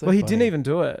do it? It's so he funny. didn't even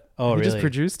do it. Oh, he really? just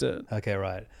produced it. Okay,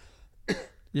 right.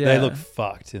 Yeah, they look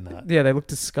fucked in that. Yeah, they look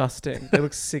disgusting. They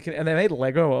look sick, and they made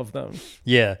Lego of them.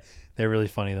 Yeah, they're really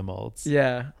funny, the molds.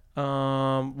 Yeah.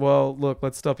 Well, look,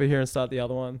 let's stop it here and start the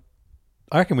other one.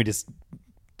 I reckon we just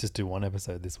do one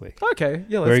episode this week. Okay,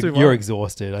 yeah, let's do one. You're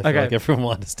exhausted. I feel like everyone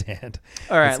will understand.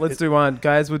 All right, let's do one,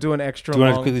 guys. We'll do an extra. Do you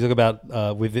want long... to quickly talk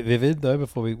about with Vivid though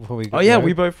before we? Oh yeah,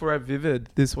 we both were at Vivid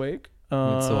this week. We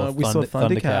saw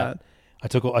Thundercat. I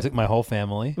took my whole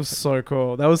family. It was so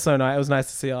cool. That was so nice. It was nice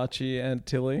to see Archie and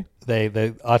Tilly.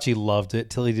 They Archie loved it.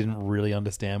 Tilly didn't really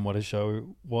understand what a show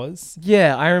was.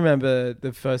 Yeah, I remember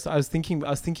the first. I was thinking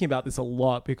about this a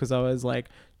lot because I was like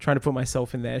trying to put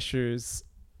myself in their shoes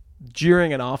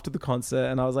during and after the concert,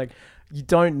 and I was like, you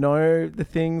don't know the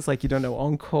things, like you don't know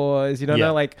encores, you don't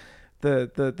know like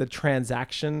the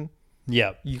transaction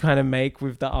you kind of make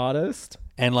with the artist,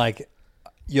 and like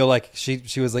you're like she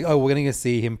was like, oh, we're gonna go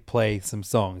see him play some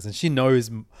songs, and she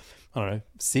knows, I don't know,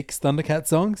 6 Thundercat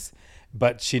songs,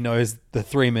 but she knows the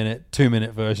 3-minute,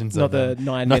 2-minute versions not of them.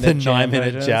 Not the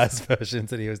 9-minute jazz versions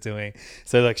that he was doing.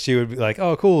 So like she would be like,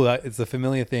 oh cool, it's a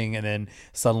familiar thing, and then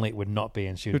suddenly it would not be,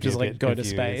 and she would just be a like bit go confused.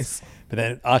 to space. But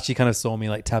then Archie kind of saw me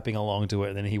like tapping along to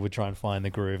it, and then he would try and find the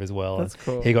groove as well. That's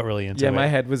cool. He got really into it. Yeah, my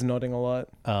head was nodding a lot.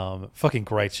 Fucking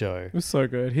great show. It was so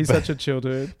good. He's such a chill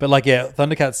dude. But like, yeah,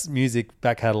 Thundercat's music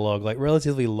back catalog, like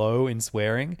relatively low in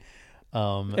swearing.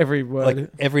 Every word, like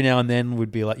every now and then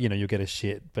would be like, you'll get a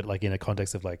shit, but like in a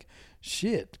context of like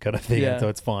shit kind of thing. Yeah. So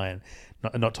it's fine.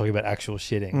 Not talking about actual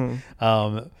shitting.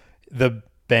 The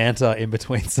banter in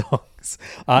between songs,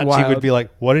 Archie would be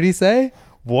like, what did he say?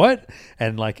 What?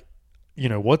 And like,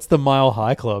 what's the Mile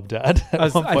High Club, Dad? I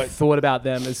thought about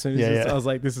them as soon as I was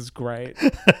like, this is great.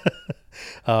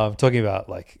 Talking about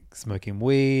like smoking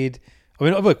weed. I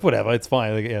mean, look, whatever, it's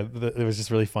fine. Like, it was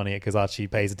just really funny because Archie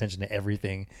pays attention to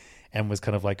everything and was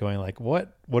kind of like going like,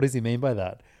 what does he mean by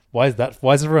that? Why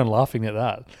is everyone laughing at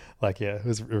that? Like, yeah, it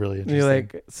was really interesting. You're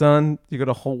like, son, you got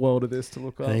a whole world of this to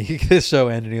look up. And the show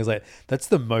ended and he was like, that's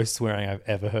the most swearing I've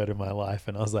ever heard in my life.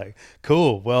 And I was like,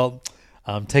 cool. Well,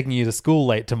 I'm taking you to school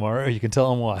late tomorrow. You can tell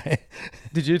them why.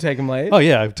 Did you take him late? Oh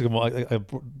yeah, I took them.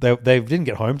 They didn't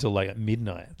get home till like at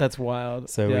midnight. That's wild.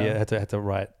 So we had to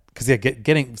write because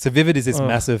so Vivid is this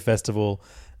massive festival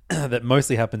that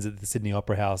mostly happens at the Sydney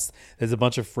Opera House. There's a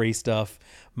bunch of free stuff,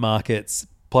 markets,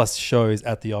 plus shows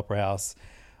at the Opera House.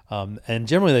 And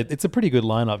generally, it's a pretty good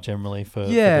lineup generally for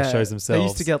the shows themselves. They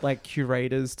used to get like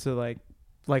curators to like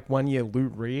 1 year Lou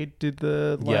Reed did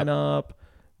the lineup.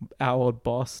 Our old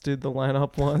boss did the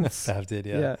lineup once. Fav did,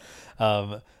 yeah.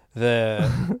 Our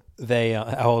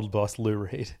old boss Lou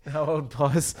Reed. Our old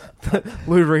boss,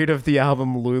 Lou Reed of the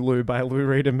album Lulu by Lou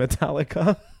Reed and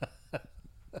Metallica.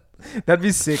 That'd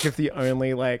be sick if the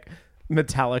only like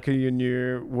Metallica you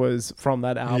knew was from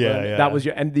that album. Yeah. That was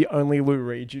and the only Lou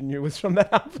Reed you knew was from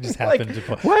that album. Just happened to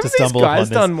why have stumble these guys upon this,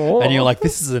 done more? and you're like,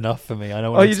 this is enough for me. I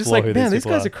don't want to you're just explore like, who man, these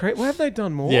these guys are crazy. Why have they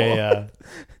done more? Yeah.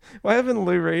 Why haven't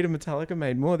Lou Reed and Metallica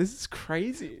made more? This is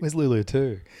crazy. Where's Lulu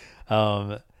too?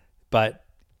 But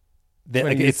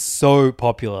it's so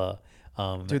popular.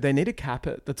 Dude, they need to cap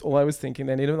it. That's all I was thinking.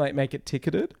 They need to like make it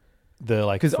ticketed. The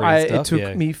like because free stuff, it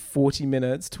took me 40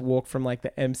 minutes to walk from like the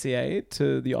MCA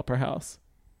to the Opera House.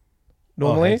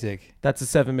 Normally, that's a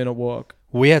 7-minute walk.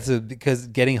 We had to because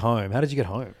getting home. How did you get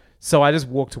home? So I just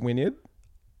walked to Wynyard.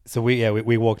 So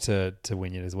we walked to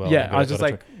Wynyard as well. Yeah, I was just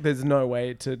like, there's no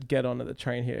way to get onto the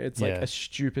train here. It's like a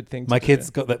stupid thing to do. My kids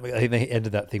got that. I think they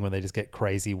entered that thing when they just get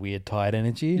crazy, weird, tired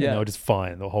energy. Yeah. And they were just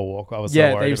fine the whole walk. I was so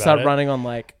worried about it. They start running on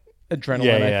like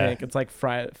adrenaline, I think. It's like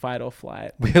fight or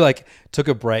flight. We like took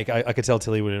a break. I could tell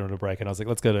Tilly we didn't want a break, and I was like,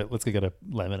 let's go get a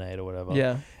lemonade or whatever.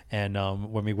 Yeah. And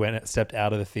when we stepped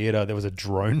out of the theater, there was a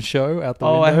drone show out the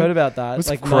window. I heard about that. It was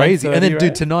like crazy. And then,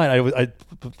 dude, tonight I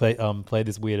played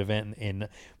this weird event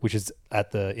which is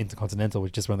at the Intercontinental,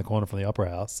 which is just around the corner from the Opera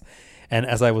House. And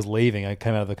as I was leaving, I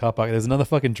came out of the car park. There's another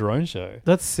fucking drone show.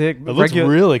 That's sick. It looks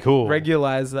really cool.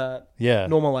 Regularize that. Yeah.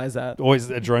 Normalize that. Always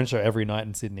a drone show every night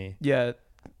in Sydney. Yeah,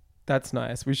 that's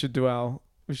nice. We should do a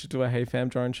Hey Fam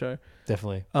drone show.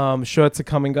 Definitely. Shirts are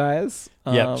coming, guys.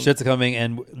 Shirts are coming,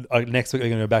 and next week we're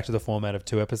going to go back to the format of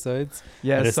 2 episodes.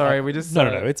 Yeah, sorry, we just no,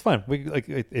 it's fine. We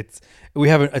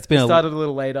haven't. It's been started a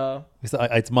little later.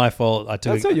 It's my fault.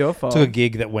 That's not your fault. Took a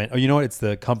gig that went. Oh, you know what? It's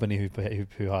the company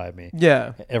who hired me.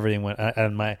 Yeah, everything went,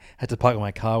 and I had to park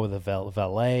my car with a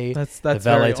valet. That's the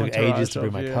valet very took ages to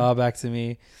bring my car back to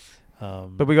me.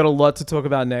 But we got a lot to talk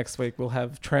about next week. We'll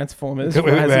have Transformers. We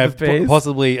have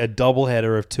possibly a double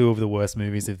header of 2 of the worst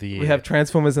movies of the year. We have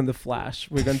Transformers and The Flash.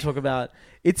 We're going to talk about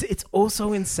it's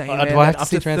also insane. Man, do I have to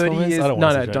see Transformers? 30 years, I don't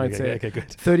want to don't see it. Okay, good.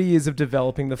 30 years of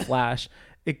developing The Flash.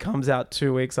 It comes out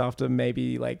 2 weeks after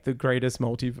maybe like the greatest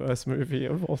multiverse movie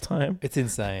of all time. It's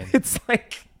insane. It's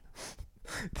like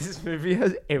this movie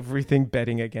has everything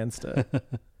betting against it.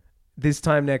 This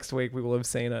time next week we will have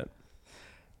seen it.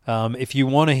 If you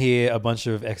want to hear a bunch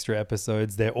of extra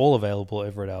episodes, they're all available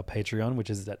over at our Patreon, which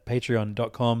is at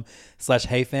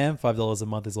patreon.com/HeyFam. $5 a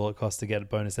month is all it costs to get a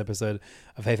bonus episode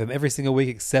of HeyFam every single week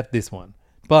except this one.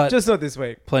 But just not this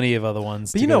week. Plenty of other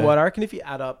ones. But you know what? I reckon if you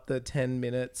add up the 10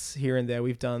 minutes here and there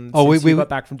we've done since we got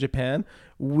back from Japan,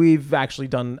 we've actually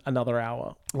done another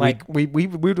hour. Like we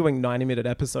were doing 90-minute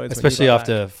episodes, especially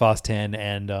after Fast 10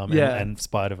 and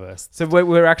Spider-Verse. So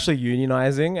we're actually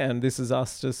unionizing, and this is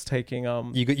us just taking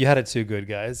You had it too good,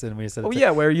 guys, and we said,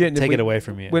 we're take it away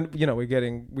from you. We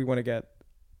want to get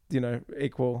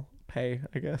equal pay,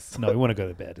 I guess. No, we want to go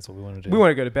to bed. That's what we want to do. We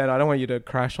want to go to bed. I don't want you to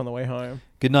crash on the way home.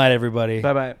 Good night, everybody.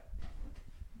 Bye-bye.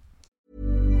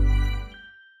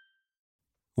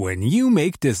 When you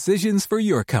make decisions for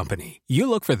your company, you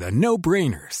look for the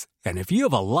no-brainers. And if you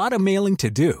have a lot of mailing to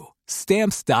do,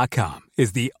 Stamps.com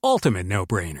is the ultimate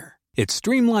no-brainer. It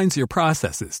streamlines your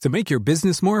processes to make your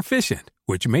business more efficient,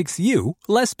 which makes you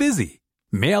less busy.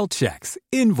 Mail checks,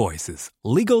 invoices,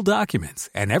 legal documents,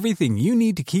 and everything you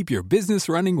need to keep your business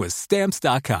running with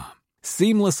Stamps.com.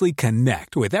 Seamlessly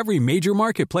connect with every major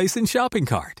marketplace and shopping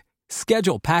cart.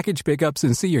 Schedule package pickups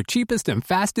and see your cheapest and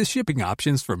fastest shipping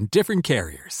options from different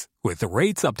carriers. With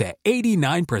rates up to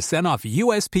 89% off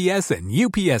USPS and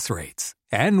UPS rates.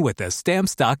 And with the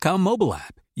Stamps.com mobile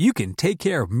app, you can take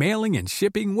care of mailing and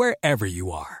shipping wherever you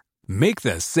are. Make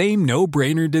the same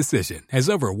no-brainer decision as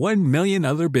over 1 million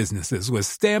other businesses with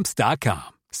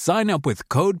Stamps.com. Sign up with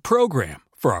code PROGRAM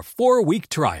for a 4-week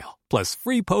trial, plus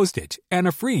free postage and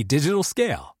a free digital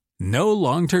scale. No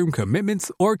long-term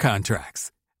commitments or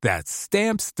contracts. That's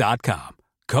Stamps.com.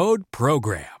 Code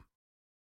PROGRAM.